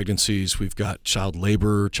teen pregnancies, we've got child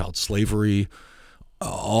labor, child slavery,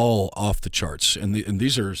 all off the charts. And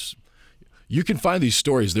these are, you can find these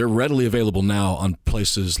stories. They're readily available now on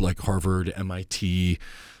places like Harvard, MIT,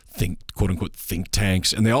 quote unquote think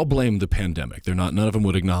tanks, and they all blame the pandemic. None of them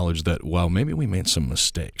would acknowledge that, well, maybe we made some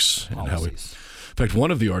mistakes. In fact,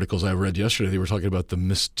 one of the articles I read yesterday, they were talking about the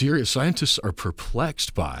mysterious, scientists are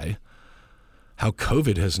perplexed by how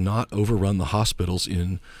COVID has not overrun the hospitals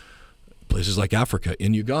in places like Africa.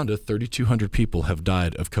 In Uganda, 3,200 people have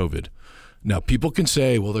died of COVID. Now, people can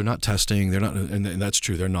say, well, they're not testing, they're not, and that's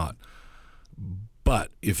true, they're not.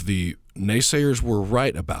 But if the naysayers were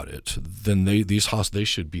right about it, then they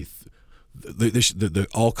should be, the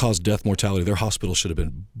all-cause death mortality, their hospitals should have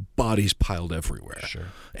been bodies piled everywhere. Sure.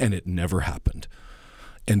 And it never happened.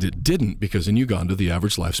 And it didn't, because in Uganda, the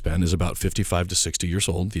average lifespan is about 55 to 60 years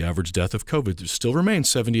old. The average death of COVID still remains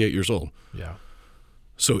 78 years old. Yeah.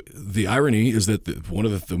 So the irony is that one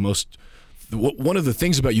of the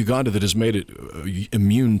things about Uganda that has made it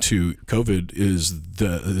immune to COVID is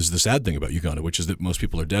the sad thing about Uganda, which is that most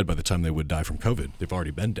people are dead by the time they would die from COVID. They've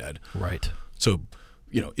already been dead. Right. So,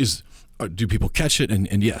 do people catch it?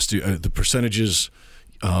 And yes, the percentages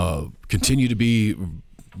continue to be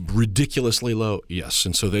ridiculously low? Yes.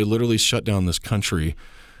 And so they literally shut down this country,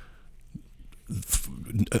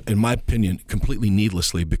 in my opinion, completely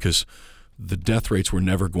needlessly, because the death rates were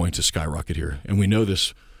never going to skyrocket here. And we know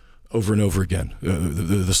this over and over again.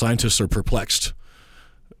 The scientists are perplexed,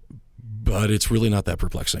 but it's really not that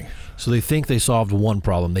perplexing. So they think they solved one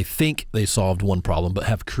problem. But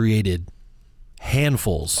have created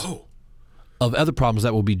handfuls of other problems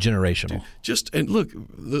that will be generational. And look,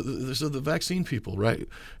 the vaccine people, right?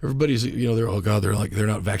 Everybody's, they're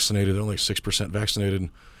not vaccinated. They're only 6% vaccinated.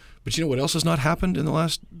 But you know what else has not happened in the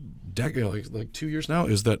last decade, like 2 years now,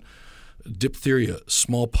 is that diphtheria,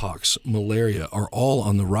 smallpox, malaria are all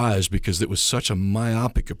on the rise because it was such a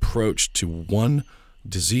myopic approach to one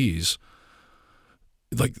disease.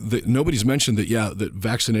 Nobody's mentioned that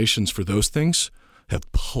vaccinations for those things have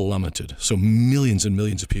plummeted. So millions and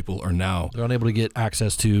millions of people are now... They're unable to get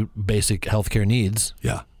access to basic healthcare needs.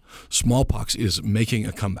 Yeah. Smallpox is making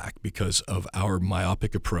a comeback because of our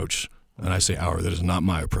myopic approach. And I say our, that is not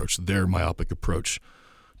my approach, their myopic approach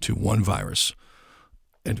to one virus.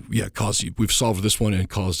 And we've solved this one and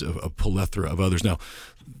caused a plethora of others. Now,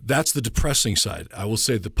 that's the depressing side. I will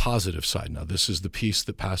say the positive side. Now, this is the peace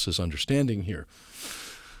that passes understanding here.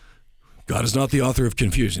 God is not the author of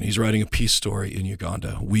confusion. He's writing a peace story in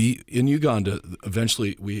Uganda.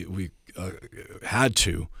 Eventually, we had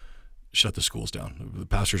to shut the schools down. The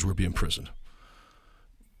pastors were being imprisoned.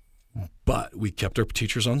 But we kept our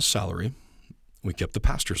teachers on salary. We kept the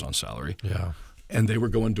pastors on salary. Yeah. And they were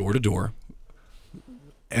going door to door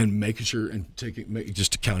and making sure and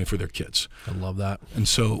just accounting for their kids. I love that. And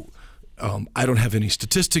so I don't have any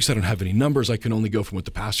statistics. I don't have any numbers. I can only go from what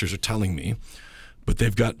the pastors are telling me. But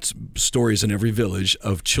they've got stories in every village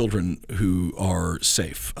of children who are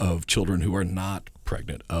safe, of children who are not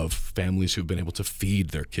pregnant, of families who've been able to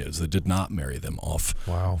feed their kids that did not marry them off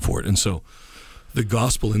for it. And so the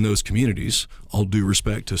gospel in those communities, all due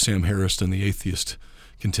respect to Sam Harris and the atheist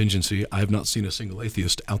contingency, I have not seen a single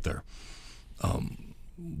atheist out there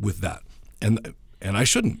with that. And I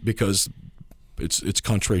shouldn't, because it's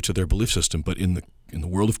contrary to their belief system. But in the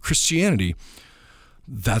world of Christianity,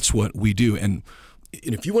 that's what we do. And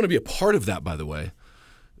if you want to be a part of that, by the way,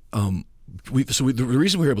 the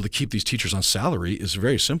reason we were able to keep these teachers on salary is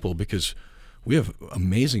very simple, because we have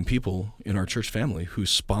amazing people in our church family who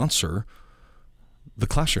sponsor the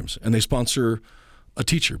classrooms, and they sponsor a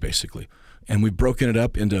teacher, basically. And we've broken it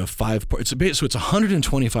up into 5 parts. So it's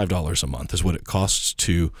 $125 a month is what it costs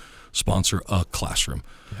to sponsor a classroom.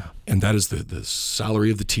 Yeah. And that is the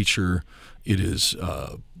salary of the teacher. It is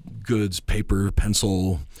goods, paper,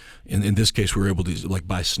 pencil. In this case, we were able to like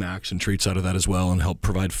buy snacks and treats out of that as well and help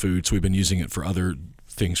provide food. So we've been using it for other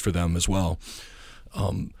things for them as well.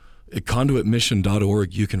 At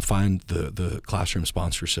conduitmission.org, you can find the classroom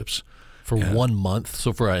sponsorships. For 1 month,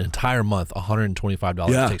 so for an entire month,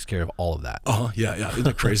 $125 takes care of all of that. Yeah. Isn't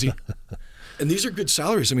that crazy? And these are good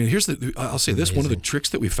salaries. I mean, I'll say this, one of the tricks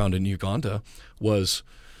that we found in Uganda was,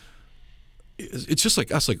 it's just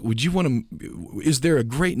like us, like, is there a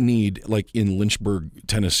great need like in Lynchburg,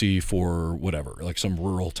 Tennessee for whatever, like some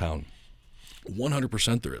rural town?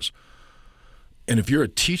 100% there is. And if you're a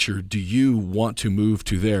teacher, do you want to move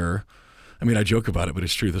to there? I mean, I joke about it, but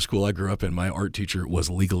it's true. The school I grew up in, my art teacher was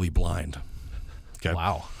legally blind. Okay.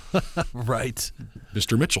 Wow. Right.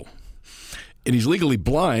 Mr. Mitchell. And he's legally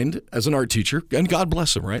blind as an art teacher, and God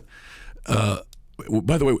bless him, right?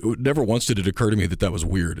 By the way, never once did it occur to me that was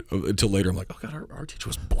weird until later. I'm like, oh, God, our art teacher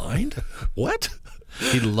was blind? What?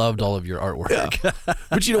 He loved all of your artwork. Yeah.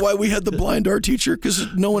 But you know why we had the blind art teacher? Because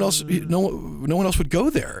no one else would go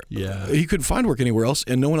there. Yeah. He couldn't find work anywhere else,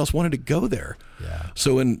 and no one else wanted to go there. Yeah.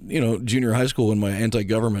 So in junior high school, when my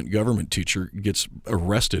anti-government teacher gets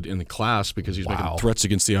arrested in the class because he's making threats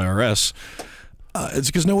against the IRS, it's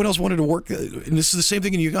because no one else wanted to work. And this is the same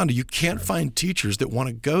thing in Uganda. You can't find teachers that want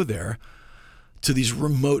to go there to these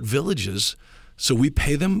remote villages. So we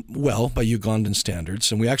pay them well by Ugandan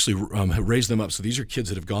standards, and we actually raise them up. So these are kids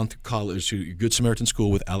that have gone through college to Good Samaritan School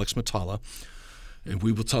with Alex Matala, and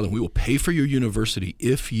we will tell them, we will pay for your university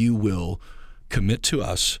if you will commit to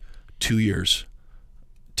us 2 years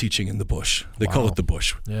teaching in the bush. They call it the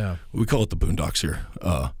bush. Yeah. We call it the boondocks here,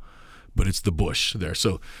 but it's the bush there.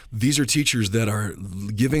 So these are teachers that are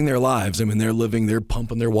giving their lives. I mean, they're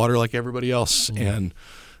pumping their water like everybody else, and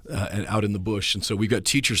out in the bush. And so we've got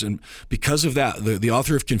teachers, and because of that, the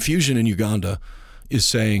author of Confusion in Uganda is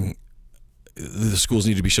saying the schools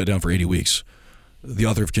need to be shut down for 80 weeks. The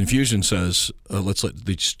author of Confusion says, let's let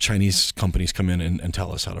these Chinese companies come in and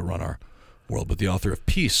tell us how to run our world. But the author of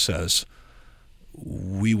Peace says,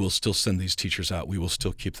 we will still send these teachers out. We will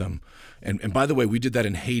still keep them. And by the way, we did that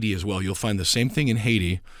in Haiti as well. You'll find the same thing in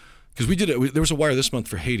Haiti, because we did it. There was a wire this month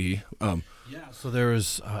for Haiti. So there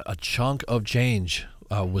was a chunk of change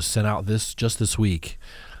was sent out just this week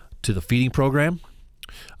to the feeding program.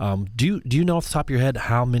 Do you know off the top of your head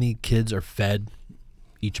how many kids are fed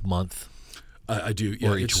each month? I do. Yeah,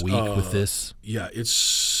 or each week with this? Yeah, it's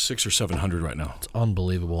 600 or 700 right now. It's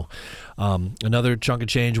unbelievable. Another chunk of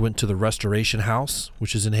change went to the Restoration House,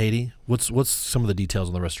 which is in Haiti. What's some of the details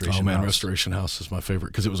on the Restoration House? Oh man, Restoration House is my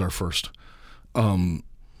favorite because it was our first.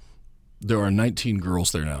 There are 19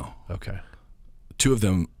 girls there now. Okay. 2 of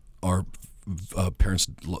them are parents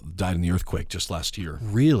died in the earthquake just last year.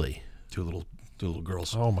 Really? 2 little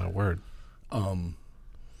girls. Oh my word.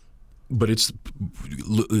 But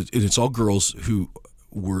it's all girls who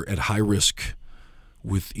were at high risk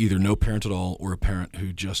with either no parent at all or a parent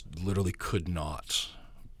who just literally could not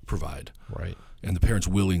provide. Right. And the parents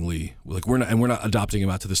willingly, like, we're not adopting them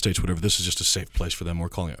out to the States, whatever. This is just a safe place for them. We're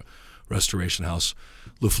calling it Restoration House.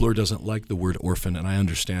 LaFleur doesn't like the word orphan, and I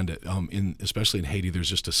understand it. Especially in Haiti, there's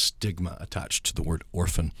just a stigma attached to the word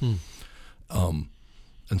orphan. And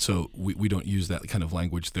so we don't use that kind of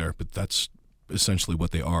language there, but that's essentially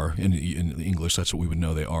what they are. In English, that's what we would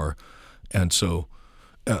know they are. And so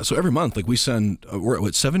every month, like, we send, we're at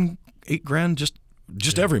what, $7-8 grand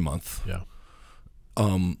just every month. Yeah.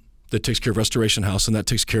 That takes care of Restoration House, and that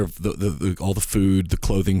takes care of the all the food, the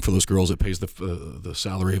clothing for those girls. It pays the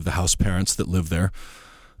salary of the house parents that live there.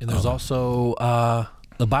 And there's also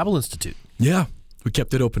the Bible Institute. Yeah, we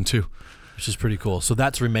kept it open too, which is pretty cool. So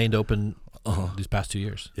that's remained open these past 2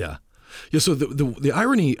 years. Yeah. So the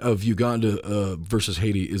irony of Uganda versus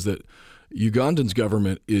Haiti is that Ugandan's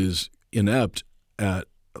government is inept at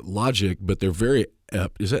logic, but they're very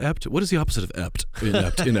ept. Is it ept? What is the opposite of ept?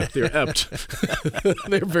 Inept. They're ept.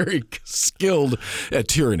 They're very skilled at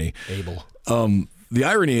tyranny. Able. The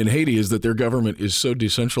irony in Haiti is that their government is so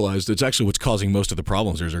decentralized. It's actually what's causing most of the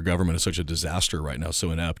problems. Their government is such a disaster right now,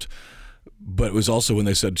 so inept. But it was also when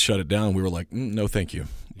they said shut it down, we were like, no, thank you.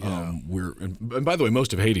 Yeah. And by the way,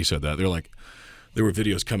 most of Haiti said that. They're like, there were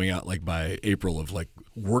videos coming out like by April of like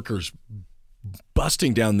workers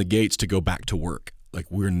busting down the gates to go back to work. Like,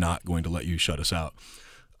 we're not going to let you shut us out.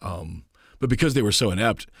 But because they were so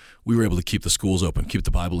inept, we were able to keep the schools open, keep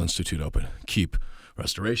the Bible Institute open, keep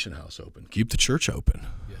Restoration House open, keep the church open.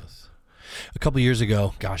 Yes. A couple years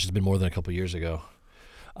ago, gosh, it's been more than a couple years ago,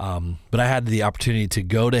 but I had the opportunity to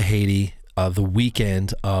go to Haiti the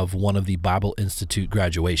weekend of one of the Bible Institute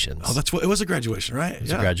graduations. Oh, it was a graduation, right? It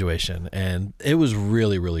was a graduation, and it was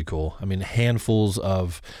really, really cool. I mean, handfuls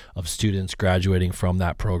of students graduating from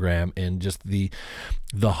that program, and just the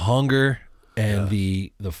hunger and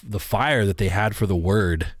the fire that they had for the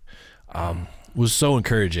Word was so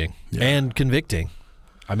encouraging and convicting.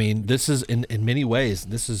 I mean, this is in many ways,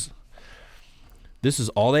 this is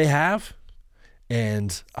all they have,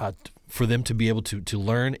 and for them to be able to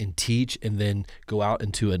learn and teach, and then go out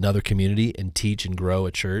into another community and teach and grow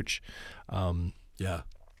a church,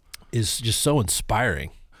 is just so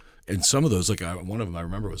inspiring. And some of those, like one of them I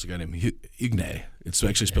remember was a guy named Igne. It's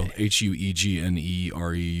actually spelled Hugnereu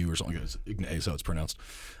or something. It's Igne is how it's pronounced.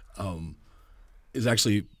 Is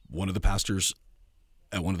actually one of the pastors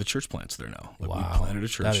at one of the church plants there now. Like, wow, we planted a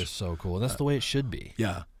church. That is so cool. And that's the way it should be.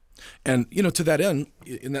 Yeah, and to that end,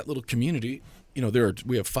 in that little community,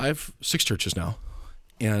 we have 6 churches now,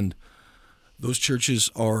 and those churches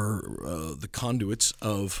are the conduits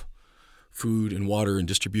of food and water and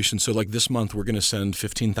distribution. So like this month, we're going to send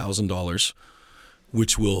 $15,000,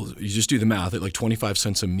 which you just do the math, at like 25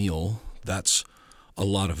 cents a meal. That's a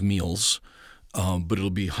lot of meals, but it'll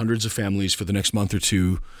be hundreds of families for the next month or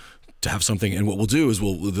two to have something. And what we'll do is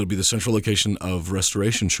there'll be the central location of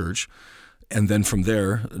Restoration Church. And then from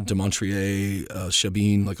there, Demontrier,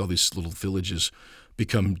 Chabine, like all these little villages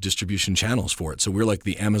become distribution channels for it. So we're like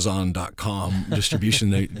the Amazon.com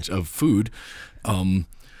distribution of food. And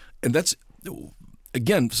that's,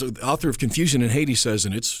 again, so the author of Confusion in Haiti says,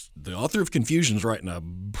 and the author of Confusion is writing a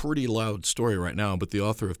pretty loud story right now, but the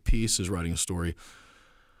author of Peace is writing a story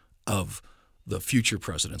of the future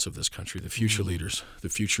presidents of this country, the future leaders, the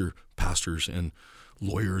future pastors and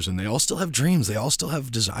lawyers, and they all still have dreams. They all still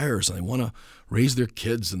have desires, and they want to raise their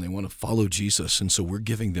kids, and they want to follow Jesus. And so we're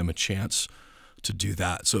giving them a chance to do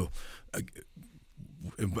that. So,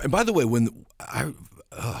 and by the way, in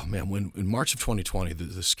March of 2020,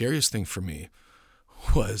 the scariest thing for me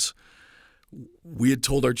was we had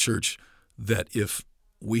told our church that if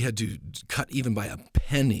we had to cut even by a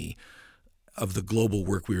penny of the global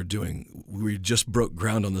work we were doing, we just broke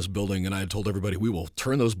ground on this building, and I had told everybody we will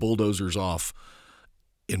turn those bulldozers off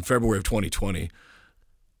in February of 2020.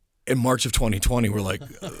 In March of 2020, we're like,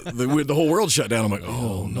 the whole world shut down. I'm like,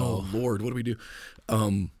 oh no, Lord, what do we do?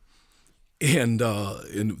 And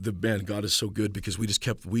God is so good, because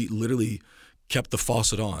we literally kept the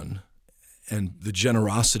faucet on, and the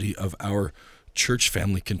generosity of our church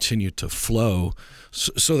family continued to flow,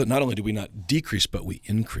 so that not only did we not decrease, but we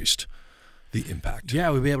increased the impact. Yeah,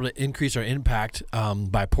 we'll be able to increase our impact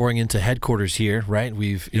by pouring into headquarters here, right?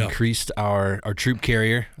 We've increased our troop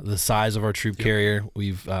carrier, the size of our troop carrier.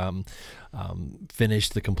 We've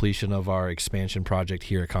finished the completion of our expansion project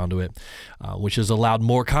here at Conduit, which has allowed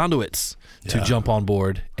more conduits to jump on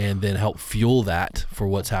board and then help fuel that for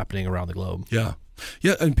what's happening around the globe. Yeah.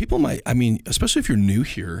 Yeah, and people might, especially if you're new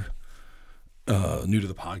here, new to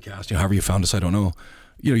the podcast, however you found us, I don't know.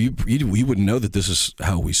 You wouldn't know that this is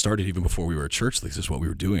how we started even before we were a church. This is what we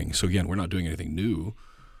were doing. So again, we're not doing anything new.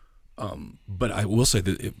 But I will say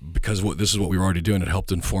that this is what we were already doing, it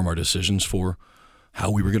helped inform our decisions for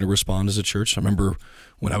how we were going to respond as a church. I remember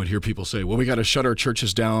when I would hear people say, well, we got to shut our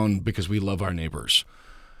churches down because we love our neighbors.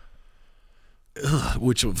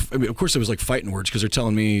 Which, of course, it was like fighting words, because they're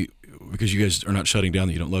telling me, because you guys are not shutting down,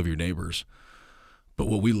 that you don't love your neighbors. But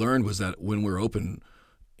what we learned was that when we're open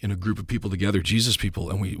in a group of people together, Jesus people,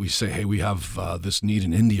 and we say, hey, we have this need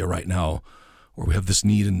in India right now, or we have this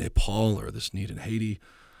need in Nepal, or this need in Haiti,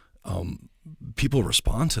 people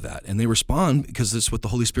respond to that. And they respond because that's what the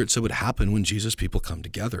Holy Spirit said would happen when Jesus people come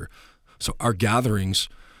together. So our gatherings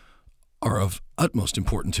are of utmost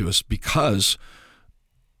importance to us, because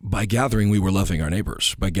by gathering, we were loving our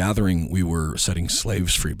neighbors. By gathering, we were setting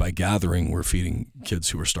slaves free. By gathering, we're feeding kids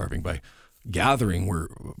who were starving. By gathering, we're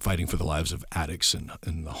fighting for the lives of addicts and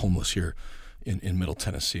the homeless here in Middle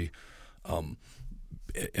Tennessee. And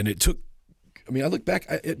it took, I look back,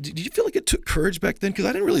 did you feel like it took courage back then? Because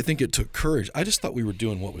I didn't really think it took courage. I just thought we were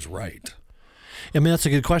doing what was right. That's a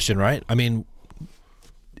good question, right?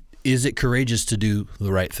 Is it courageous to do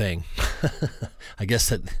the right thing? I guess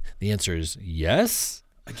that the answer is yes.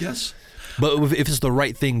 I guess. But if it's the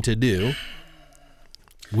right thing to do,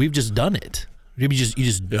 we've just done it. You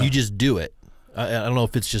just do it. I don't know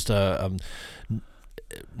if it's just a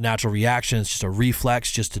natural reaction. It's just a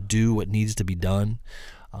reflex, just to do what needs to be done,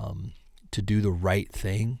 to do the right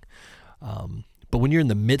thing. But when you're in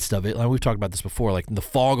the midst of it, like we've talked about this before, like in the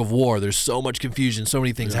fog of war, there's so much confusion, so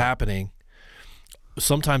many things happening.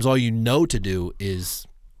 Sometimes all you know to do is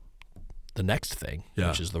the next thing,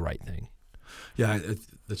 which is the right thing. Yeah,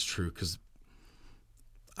 that's true. Because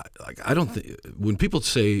I don't think when people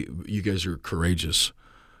say you guys are courageous,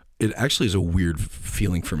 it actually is a weird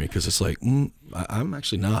feeling for me because it's like I'm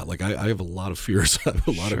actually not. Like I have a lot of fears. I have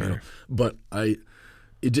a lot of, but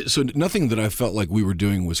so nothing that I felt like we were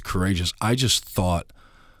doing was courageous. I just thought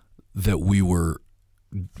that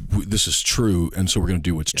this is true, and so we're going to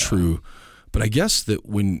do what's true. But I guess that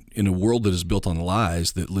when in a world that is built on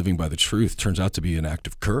lies, that living by the truth turns out to be an act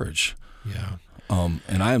of courage. Yeah.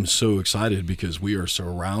 And I am so excited because we are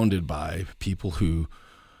surrounded by people who,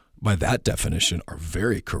 by that definition, are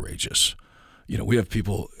very courageous. You know, we have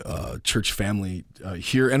people, church family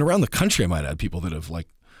here and around the country, I might add, people that have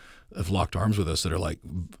locked arms with us that are like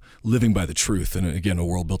living by the truth. And again, a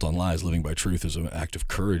world built on lies, living by truth is an act of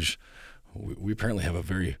courage. We apparently have a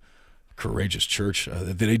very courageous church.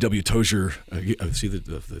 The A.W. Tozer, see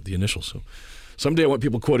the initials. So someday I want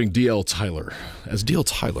people quoting D.L. Tyler as D.L.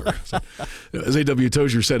 Tyler. So, as A.W.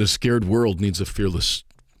 Tozer said, a scared world needs a fearless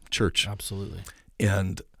church. Absolutely.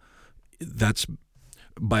 And that's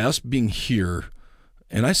by us being here.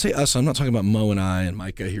 And I say us, I'm not talking about Mo and I and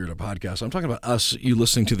Micah here at our podcast. I'm talking about us, you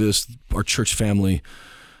listening to this, our church family,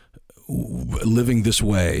 living this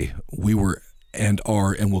way. We were and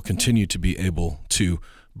are and will continue to be able to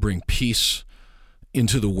bring peace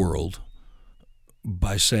into the world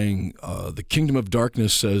by saying the kingdom of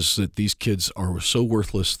darkness says that these kids are so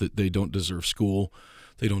worthless that they don't deserve school,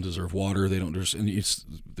 they don't deserve water, and it's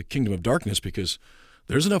the kingdom of darkness because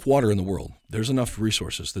there's enough water in the world, there's enough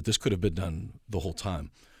resources that this could have been done the whole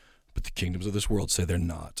time. But the kingdoms of this world say they're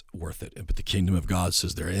not worth it. But the kingdom of God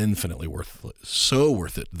says they're infinitely worth it, so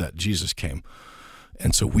worth it that Jesus came.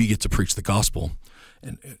 And so we get to preach the gospel.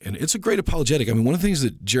 And it's a great apologetic. I mean, one of the things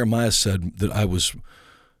that Jeremiah said that I was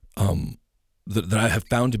that I have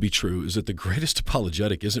found to be true is that the greatest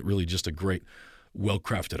apologetic isn't really just a great,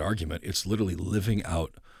 well-crafted argument. It's literally living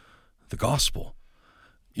out the gospel.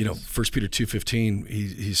 You know, 1 Peter 2:15,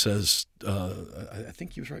 he says, I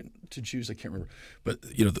think he was writing to Jews, I can't remember, but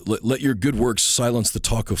you know, let your good works silence the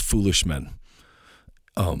talk of foolish men.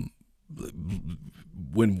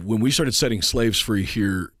 When we started setting slaves free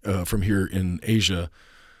here from here in Asia,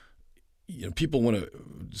 you know, people want to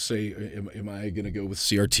say, "Am I going to go with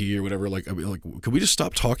CRT or whatever?" Like, could we just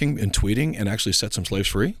stop talking and tweeting and actually set some slaves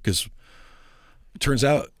free? Because it turns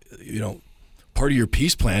out, you know, part of your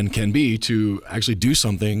peace plan can be to actually do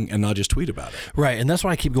something and not just tweet about it. Right, and that's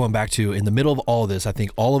what I keep going back to. In the middle of all of this, I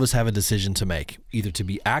think all of us have a decision to make, either to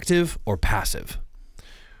be active or passive.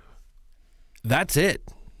 That's it.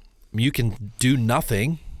 You can do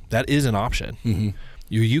nothing. That is an option. Mm-hmm.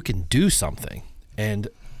 You can do something. And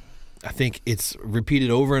I think it's repeated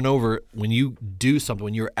over and over. When you do something,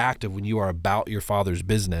 when you're active, when you are about your Father's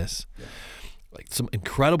business, like some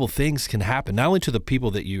incredible things can happen, not only to the people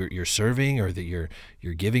that you're serving or that you're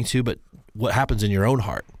giving to, but what happens in your own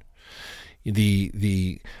heart.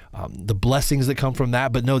 The blessings that come from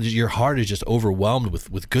that, but no, your heart is just overwhelmed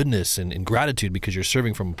with goodness and gratitude because you're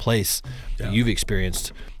serving from a place that you've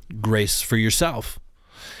experienced grace for yourself.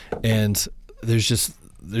 And there's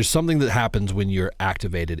something that happens when you're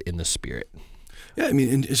activated in the Spirit. Yeah, I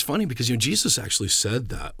mean, and it's funny because, you know, Jesus actually said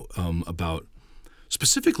that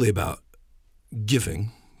specifically about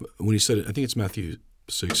giving when he said it. I think it's Matthew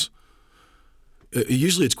 6.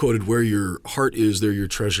 Usually it's quoted, where your heart is, there your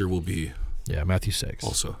treasure will be. Yeah, Matthew 6.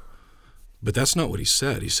 Also. But that's not what he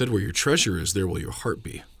said. He said, where your treasure is, there will your heart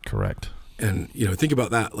be. Correct. And, you know, think about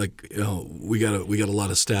that. Like, you know, we got a lot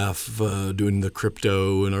of staff doing the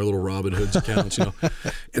crypto and our little Robinhood's accounts, you know.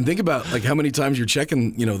 And think about, like, how many times you're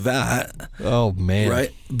checking, you know, that. Oh, man.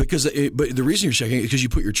 Right? But the reason you're checking it is because you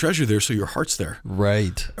put your treasure there so your heart's there.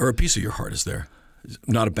 Right. Or a piece of your heart is there. It's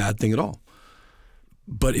not a bad thing at all.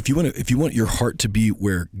 But if you want your heart to be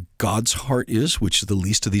where God's heart is, which is the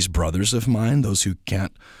least of these brothers of mine, those who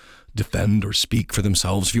can't defend or speak for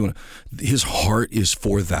themselves, if you want his heart is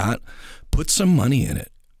for that, put some money in it.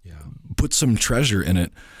 Yeah. Put some treasure in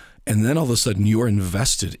it, and then all of a sudden you're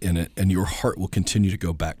invested in it, and your heart will continue to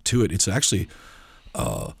go back to it. It's actually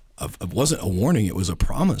it wasn't a warning; it was a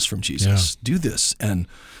promise from Jesus. Yeah. Do this, and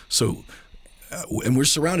so, and we're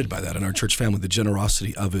surrounded by that in our church family. The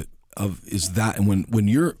generosity of it is that, and when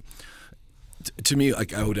you're, to me,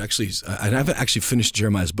 like I haven't actually finished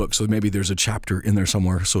Jeremiah's book, so maybe there's a chapter in there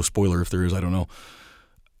somewhere. So spoiler if there is, I don't know.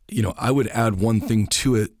 You know, I would add one thing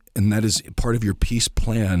to it. And that is part of your peace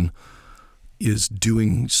plan is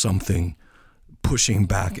doing something, pushing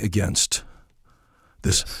back against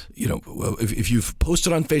this. Yes. You know, if you've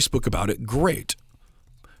posted on Facebook about it, great.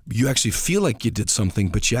 You actually feel like you did something,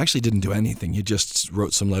 but you actually didn't do anything. You just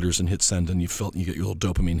wrote some letters and hit send, and you get your little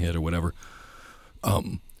dopamine hit or whatever.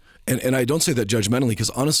 And I don't say that judgmentally,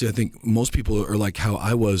 because honestly, I think most people are like how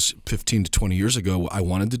I was 15 to 20 years ago. I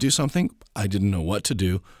wanted to do something. I didn't know what to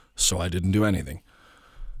do, so I didn't do anything.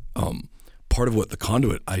 Part of what the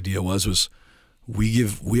Conduit idea was we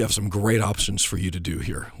have some great options for you to do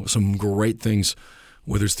here. Some great things,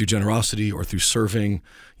 whether it's through generosity or through serving,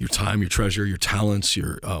 your time, your treasure, your talents,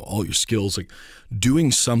 your all your skills, like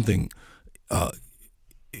doing something.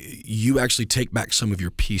 You actually take back some of your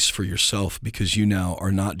peace for yourself, because you now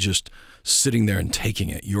are not just sitting there and taking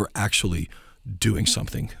it. You're actually doing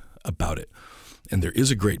something about it. And there is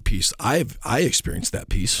a great peace. I experienced that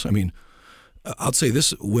peace. I mean, I'll say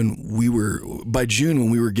this, by June,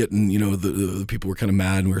 when we were getting, the people were kind of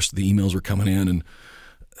mad and the emails were coming in, and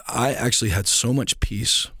I actually had so much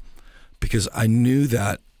peace because I knew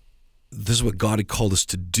that this is what God had called us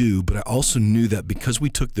to do. But I also knew that because we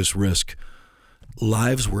took this risk,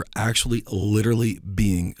 lives were actually literally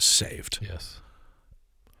being saved. Yes.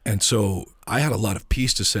 And so I had a lot of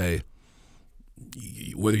peace to say,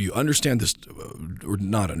 whether you understand this or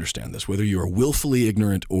not understand this, whether you are willfully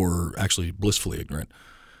ignorant or actually blissfully ignorant,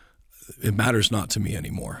 it matters not to me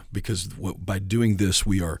anymore, because by doing this,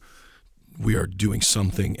 we are doing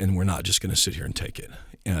something, and we're not just going to sit here and take it.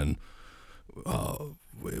 And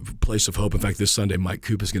Place of Hope, in fact, this Sunday, Mike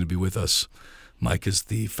Coop is going to be with us. Mike is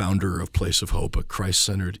the founder of Place of Hope, a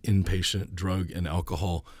Christ-centered inpatient drug and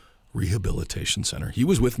alcohol rehabilitation center. He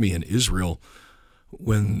was with me in Israel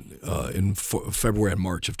when in February and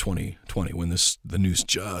March of 2020, when the news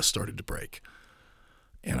just started to break.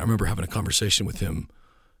 And I remember having a conversation with him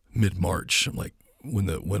mid-March, like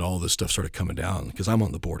when all this stuff started coming down, because I'm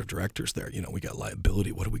on the board of directors there. We got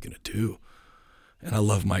liability. What are we going to do? And I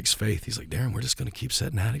love Mike's faith. He's like, Darren, we're just going to keep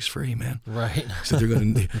setting addicts free, man. Right. So they're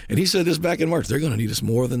going to, and he said this back in March. They're going to need us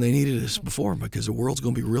more than they needed us before, because the world's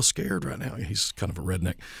going to be real scared right now. He's kind of a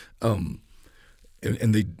redneck, and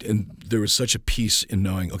there was such a peace in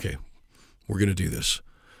knowing, okay, we're going to do this,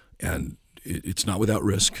 and it's not without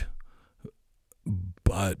risk,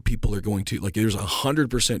 but people are going to, like, there's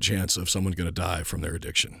 100% chance of someone going to die from their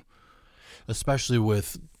addiction, especially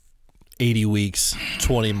with 80 weeks,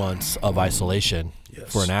 20 months of isolation.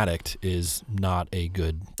 Yes. For an addict is not a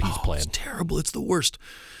good peace plan. It's terrible. It's the worst.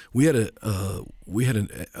 We had an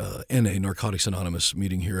NA, Narcotics Anonymous,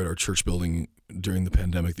 meeting here at our church building during the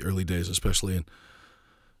pandemic, the early days especially, and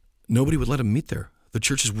nobody would let them meet there. The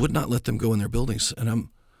churches would not let them go in their buildings, and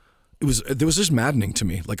there was just maddening to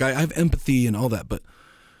me. Like, I have empathy and all that, but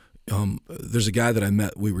there's a guy that I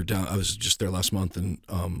met. I was just there last month, and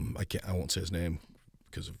I won't say his name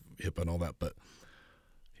because of HIPAA and all that, but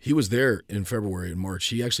he was there in February and March.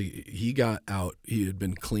 He got out. He had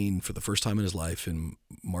been clean for the first time in his life in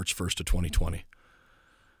March 1st of 2020.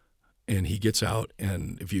 And he gets out,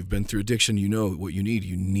 and if you've been through addiction, you know what you need.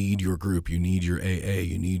 You need your group. You need your AA.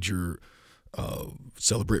 You need your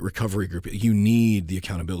Celebrate Recovery group. You need the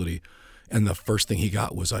accountability. And the first thing he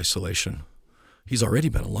got was isolation. He's already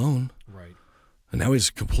been alone. Right. And now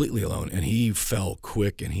he's completely alone. And he fell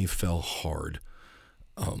quick, and he fell hard.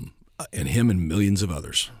 And him and millions of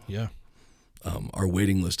others. Yeah. Our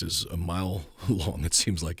waiting list is a mile long, it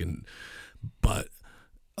seems like. But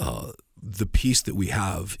the peace that we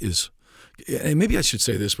have is, and maybe I should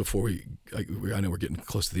say this before I know we're getting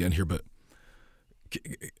close to the end here, but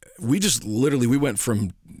we just literally, we went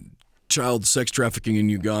from child sex trafficking in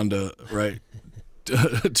Uganda, right,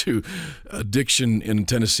 to addiction in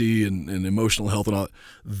Tennessee and emotional health and all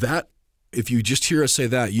that. If you just hear us say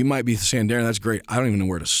that, you might be saying, Darren, that's great. I don't even know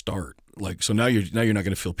where to start. Like, so now you're not going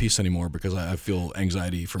to feel peace anymore, because I feel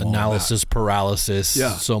anxiety from analysis all that. Paralysis.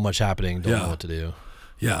 Yeah. So much happening. Don't know what to do.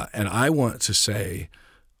 Yeah. And I want to say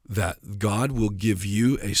that God will give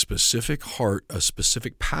you a specific heart, a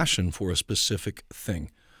specific passion for a specific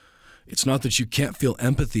thing. It's not that you can't feel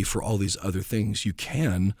empathy for all these other things. You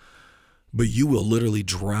can, but you will literally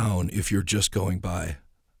drown if you're just going by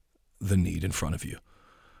the need in front of you.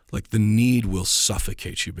 Like, the need will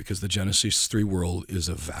suffocate you, because the Genesis 3 world is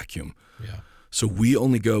a vacuum. Yeah. So we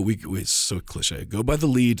only go, it's so cliche, go by the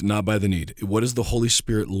lead, not by the need. What is the Holy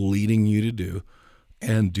Spirit leading you to do?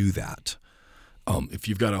 And do that. If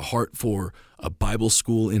you've got a heart for a Bible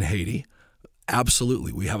school in Haiti,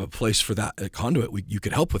 absolutely. We have a place for that at Conduit. You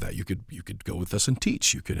could help with that. You could go with us and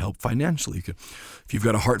teach. You could help financially. If you've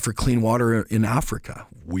got a heart for clean water in Africa,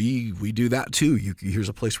 we do that too. Here's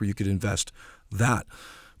a place where you could invest that.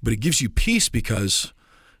 But it gives you peace, because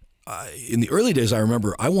in the early days, I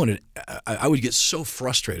remember I would get so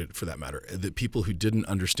frustrated, for that matter, that people who didn't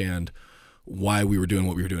understand why we were doing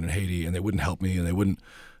what we were doing in Haiti, and they wouldn't help me,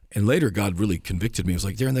 and later God really convicted me. It was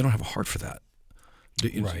like, Darren, they don't have a heart for that.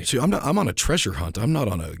 Right. See, I'm on a treasure hunt. I'm not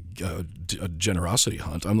on a generosity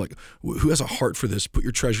hunt. I'm like, who has a heart for this? Put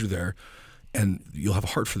your treasure there, and you'll have a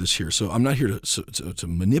heart for this here. So I'm not here to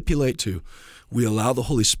manipulate. We allow the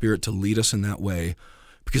Holy Spirit to lead us in that way.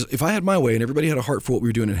 Because if I had my way and everybody had a heart for what we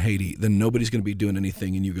were doing in Haiti, then nobody's going to be doing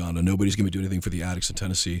anything in Uganda. Nobody's going to be doing anything for the addicts in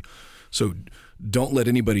Tennessee. So don't let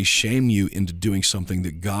anybody shame you into doing something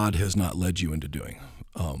that God has not led you into doing.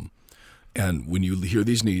 And when you hear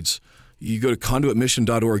these needs, you go to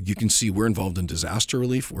conduitmission.org. You can see we're involved in disaster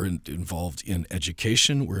relief. We're involved in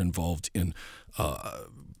education. We're involved in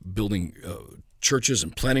building churches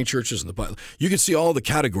and planting churches. You can see all the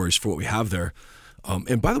categories for what we have there.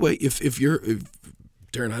 And by the way, if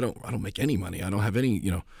Darren, I don't make any money. I don't have any,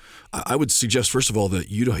 I would suggest, first of all, that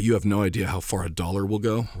you have no idea how far $1 will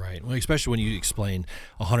go. Right. Well, especially when you explain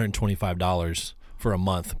 $125 for a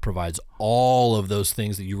month provides all of those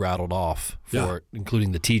things that you rattled off for,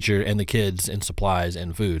 including the teacher and the kids and supplies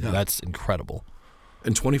and food. Yeah. That's incredible.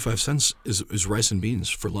 And 25 cents is rice and beans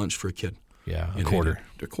for lunch for a kid. Yeah, a quarter.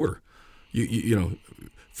 A quarter. You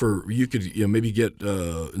could maybe get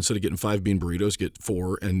instead of getting 5 bean burritos, get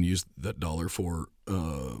 4 and use that $1 for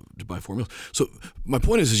to buy 4 meals. So my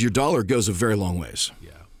point is your $1 goes a very long ways.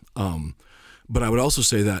 Yeah. But I would also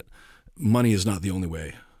say that money is not the only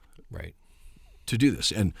way. Right. To do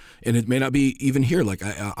this, and it may not be even here. Like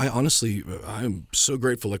I honestly, I'm so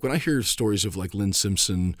grateful. Like when I hear stories of like Lynn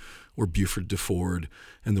Simpson or Buford DeFord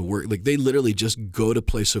and the work, like they literally just go to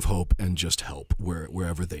Place of Hope and just help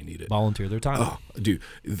wherever they need it. Volunteer their time. Oh, dude,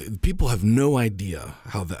 people have no idea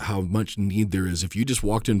how much need there is. If you just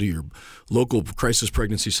walked into your local crisis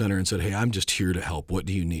pregnancy center and said, "Hey, I'm just here to help. What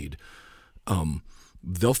do you need?"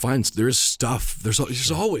 They'll find there's stuff.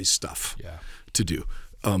 There's always stuff to do.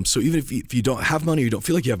 So even if you don't have money, you don't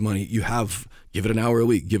feel like you have money, give it an hour a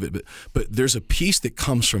week, but there's a peace that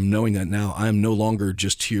comes from knowing that now I am no longer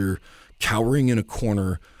just here cowering in a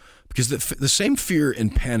corner, because the same fear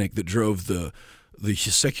and panic that drove the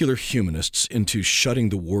secular humanists into shutting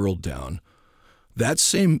the world down, that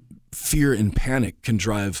same fear and panic can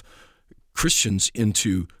drive Christians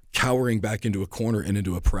into cowering back into a corner and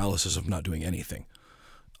into a paralysis of not doing anything.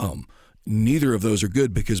 Neither of those are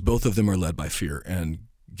good, because both of them are led by fear. And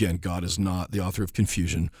again, God is not the author of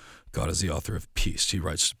confusion. God is the author of peace. He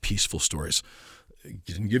writes peaceful stories. He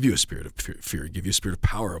didn't give you a spirit of fear. He gave you a spirit of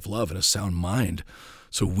power, of love, and a sound mind.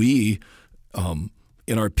 So we,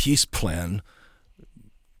 in our peace plan,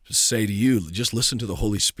 say to you, just listen to the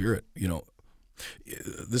Holy Spirit.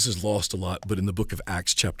 This is lost a lot, but in the book of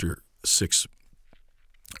Acts chapter 6,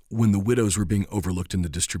 when the widows were being overlooked in the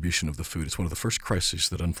distribution of the food, it's one of the first crises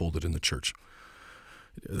that unfolded in the church.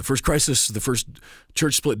 The first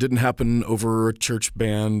church split didn't happen over a church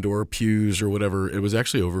band or pews or whatever. It was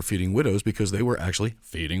actually over feeding widows, because they were actually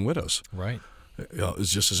feeding widows. Right. It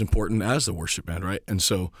was just as important as the worship band, right? And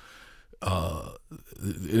so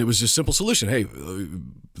it was just a simple solution. Hey,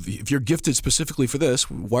 if you're gifted specifically for this,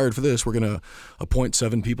 wired for this, we're going to appoint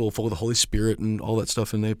 7 people full of the Holy Spirit and all that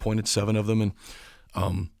stuff. And they appointed 7 of them.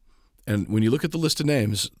 And when you look at the list of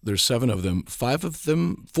names, there's 7 of them. 4 of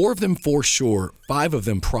them for sure, 5 of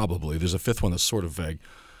them probably, there's a 5th one that's sort of vague,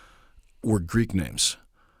 were Greek names.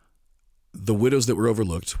 The widows that were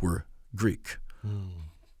overlooked were Greek.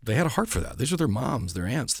 They had a heart for that. These are their moms, their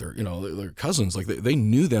aunts, their cousins. Like they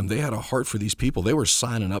knew them. They had a heart for these people. They were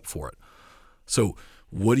signing up for it. So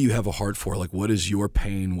what do you have a heart for? Like, what is your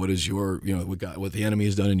pain? What is your, what the enemy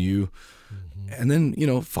has done in you? Mm-hmm. And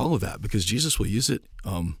then, follow that, because Jesus will use it,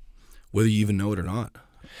 whether you even know it or not.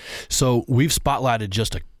 So we've spotlighted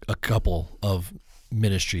just a couple of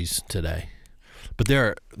ministries today, but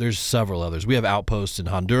there's several others. We have outposts in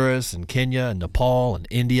Honduras and Kenya and Nepal and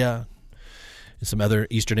India and some other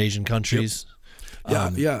Eastern Asian countries.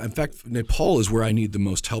 Yep. Yeah. In fact, Nepal is where I need the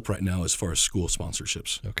most help right now as far as school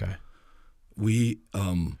sponsorships. Okay. We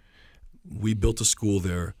built a school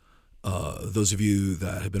there. Those of you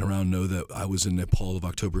that have been around know that I was in Nepal of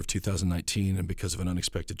October of 2019, and because of an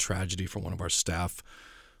unexpected tragedy from one of our staff,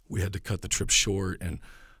 we had to cut the trip short.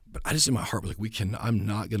 But I just in my heart was like, I'm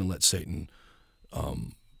not going to let Satan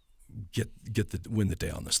win the day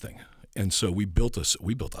on this thing. And so we built a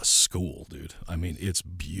school, dude. I mean, it's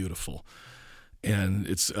beautiful. And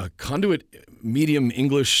it's a Conduit medium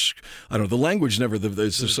English. I don't know, the language never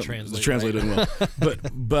translated well.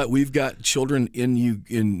 But we've got children in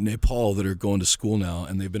Nepal that are going to school now,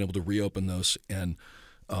 and they've been able to reopen those. And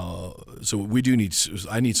so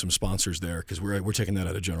I need some sponsors there, because we're taking that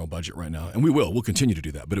out of general budget right now, and we'll continue to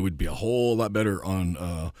do that. But it would be a whole lot better on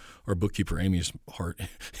our bookkeeper Amy's heart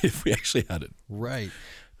if we actually had it. Right.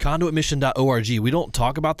 ConduitMission.org. We don't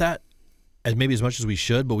talk about that as much as we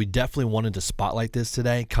should, but we definitely wanted to spotlight this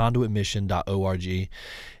today. ConduitMission.org.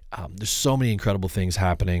 There's so many incredible things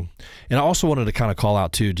happening. And I also wanted to kind of call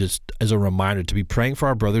out, too, just as a reminder, to be praying for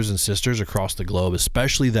our brothers and sisters across the globe,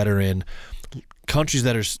 especially that are in countries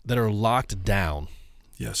that are locked down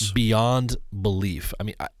beyond belief. I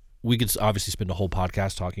mean, we could obviously spend a whole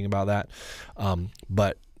podcast talking about that,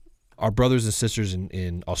 but our brothers and sisters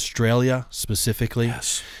in Australia specifically,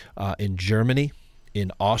 in Germany,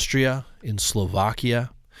 in Austria, in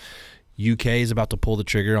Slovakia, UK is about to pull the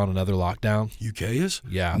trigger on another lockdown. UK is?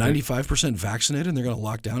 Yeah. 95% vaccinated and they're going to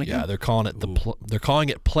lock down again? Yeah, they're calling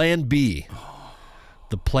it Plan B.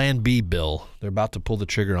 The Plan B bill. They're about to pull the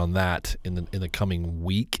trigger on that in the coming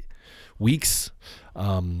weeks.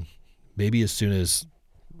 Maybe as soon as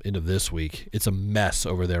end of this week. It's a mess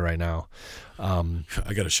over there right now.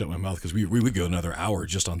 I got to shut my mouth because we would go another hour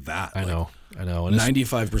just on that. I know. And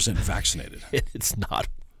 95% vaccinated. It's not.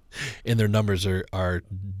 And their numbers are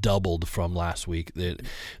doubled from last week.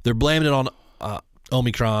 They're blaming it on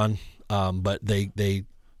Omicron, but they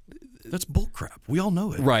that's bullcrap. We all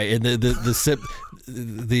know it, right? And the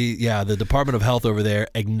Department of Health over there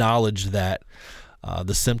acknowledged that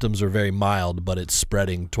the symptoms are very mild, but it's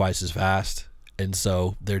spreading twice as fast. And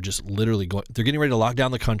so they're just literally they're getting ready to lock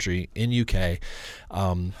down the country in UK.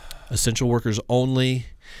 Essential workers only,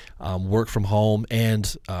 work from home, and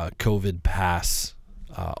COVID pass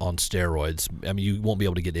on steroids. I mean, you won't be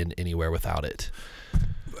able to get in anywhere without it.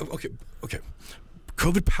 Okay.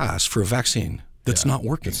 COVID pass for a vaccine that's not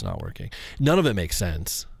working. It's not working. None of it makes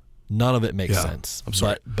sense. I'm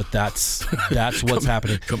sorry. But that's what's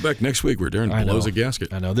happening. Come back next week where Darren blows a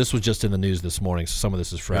gasket. I know. This was just in the news this morning, so some of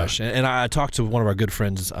this is fresh. Yeah. And I talked to one of our good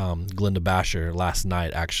friends, Glenda Basher, last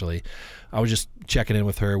night, actually. I was just checking in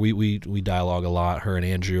with her. We dialogue a lot. Her and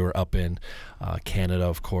Andrew are up in Canada,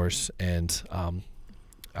 of course, and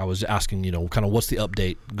I was asking, kind of what's the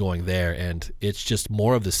update going there, and it's just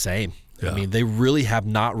more of the same. Yeah. I mean, they really have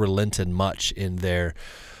not relented much in their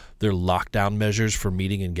lockdown measures for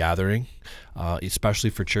meeting and gathering,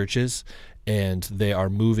 especially for churches, and they are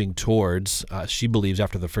moving towards, she believes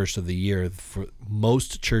after the first of the year, for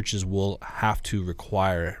most churches will have to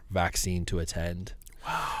require vaccine to attend.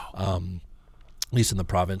 Wow. At least in the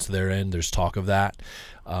province they're in, there's talk of that.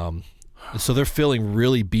 So they're feeling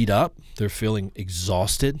really beat up. They're feeling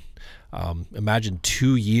exhausted. Imagine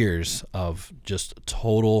 2 years of just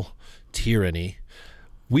total tyranny.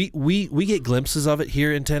 We get glimpses of it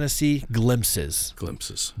here in Tennessee, glimpses.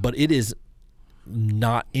 But it is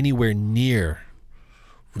not anywhere near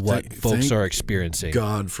what folks are experiencing.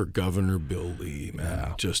 God for Governor Bill Lee, man.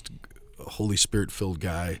 Yeah. Just a Holy Spirit-filled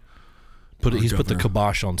guy. He's put the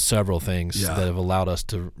kibosh on several things that have allowed us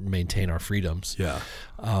to maintain our freedoms. Yeah.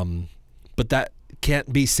 But that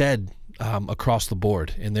can't be said across the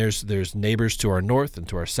board. And there's neighbors to our north and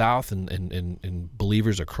to our south and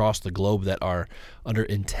believers across the globe that are under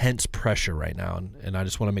intense pressure right now. And I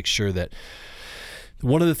just want to make sure that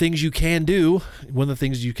one of the things you can do, one of the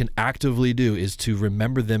things you can actively do is to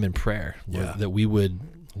remember them in prayer, that we would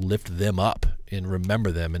lift them up and remember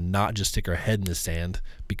them and not just stick our head in the sand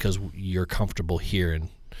because you're comfortable here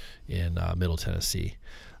in Middle Tennessee.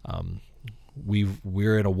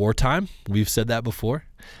 We're in a wartime. We've said that before,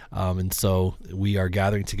 and so we are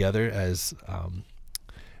gathering together as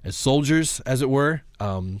soldiers, as it were.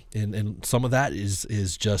 And some of that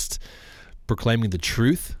is just proclaiming the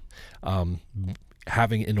truth,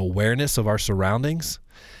 having an awareness of our surroundings,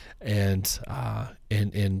 and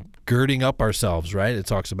girding up ourselves. Right? It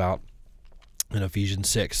talks about in Ephesians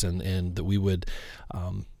 6, and that we would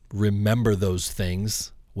remember those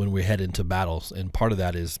things when we head into battles. And part of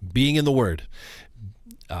that is being in the Word,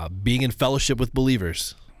 being in fellowship with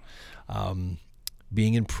believers,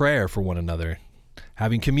 being in prayer for one another,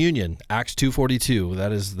 having communion. Acts 2:42.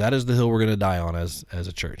 That is the hill we're going to die on as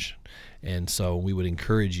a church. And so we would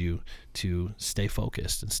encourage you to stay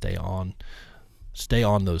focused and stay on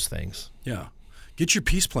those things. Yeah. Get your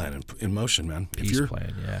peace plan in motion, man. Peace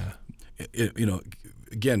plan, yeah.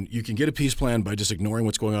 Again, you can get a peace plan by just ignoring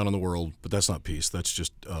what's going on in the world, but that's not peace. That's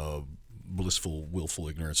just blissful, willful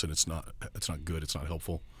ignorance, and it's not good. It's not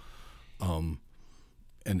helpful. And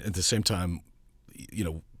at the same time,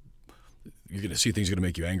 you're going to see things that are going to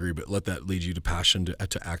make you angry, but let that lead you to passion,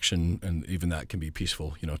 to action, and even that can be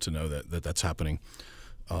peaceful. To know that that's happening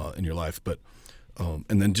in your life. But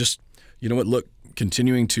and then just look,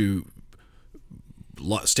 continuing to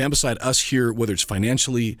stand beside us here, whether it's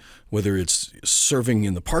financially, whether it's serving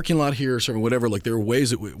in the parking lot here, serving whatever. Like there are ways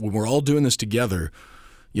that when we're all doing this together,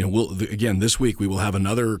 again this week we will have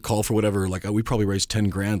another call for whatever. Like we probably raised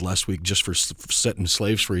 $10,000 last week just for setting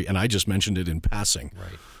slaves free, and I just mentioned it in passing.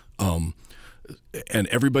 Right. And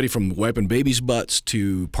everybody from wiping babies' butts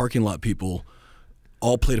to parking lot people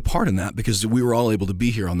all played a part in that because we were all able to be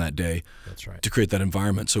here on that day. That's right. To create that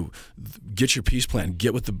environment. So get your peace plan.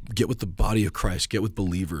 Get with the body of Christ. Get with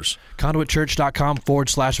believers.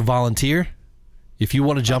 ConduitChurch.com/volunteer. If you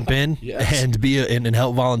want to jump in Yes. and and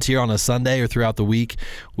help volunteer on a Sunday or throughout the week,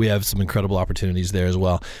 we have some incredible opportunities there as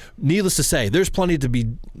well. Needless to say, there's plenty to be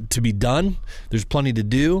done. There's plenty to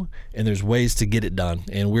do, and there's ways to get it done.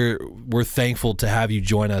 And we're thankful to have you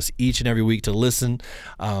join us each and every week to listen.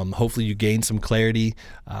 Hopefully, you gain some clarity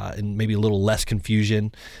and maybe a little less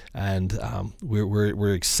confusion. And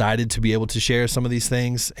we're excited to be able to share some of these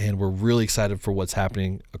things, and we're really excited for what's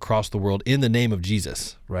happening across the world in the name of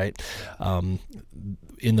Jesus. Right.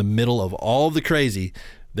 In the middle of all the crazy,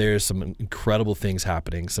 there's some incredible things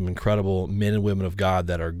happening, some incredible men and women of God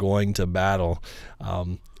that are going to battle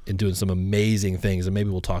and doing some amazing things. And maybe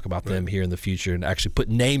we'll talk about them here in the future and actually put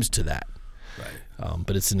names to that. Right.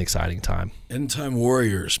 But it's an exciting time. End Time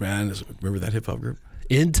Warriors, man. Remember that hip hop group?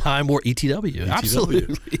 End Time War, ETW.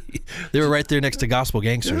 Absolutely. They were right there next to Gospel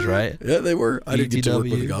Gangsters, right? Yeah, they were. I didn't get to work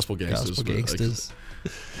with the Gospel Gospel Gangsters.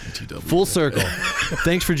 Full circle.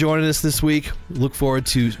 Thanks for joining us this week. Look forward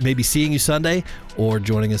to maybe seeing you Sunday or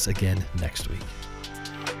joining us again next week.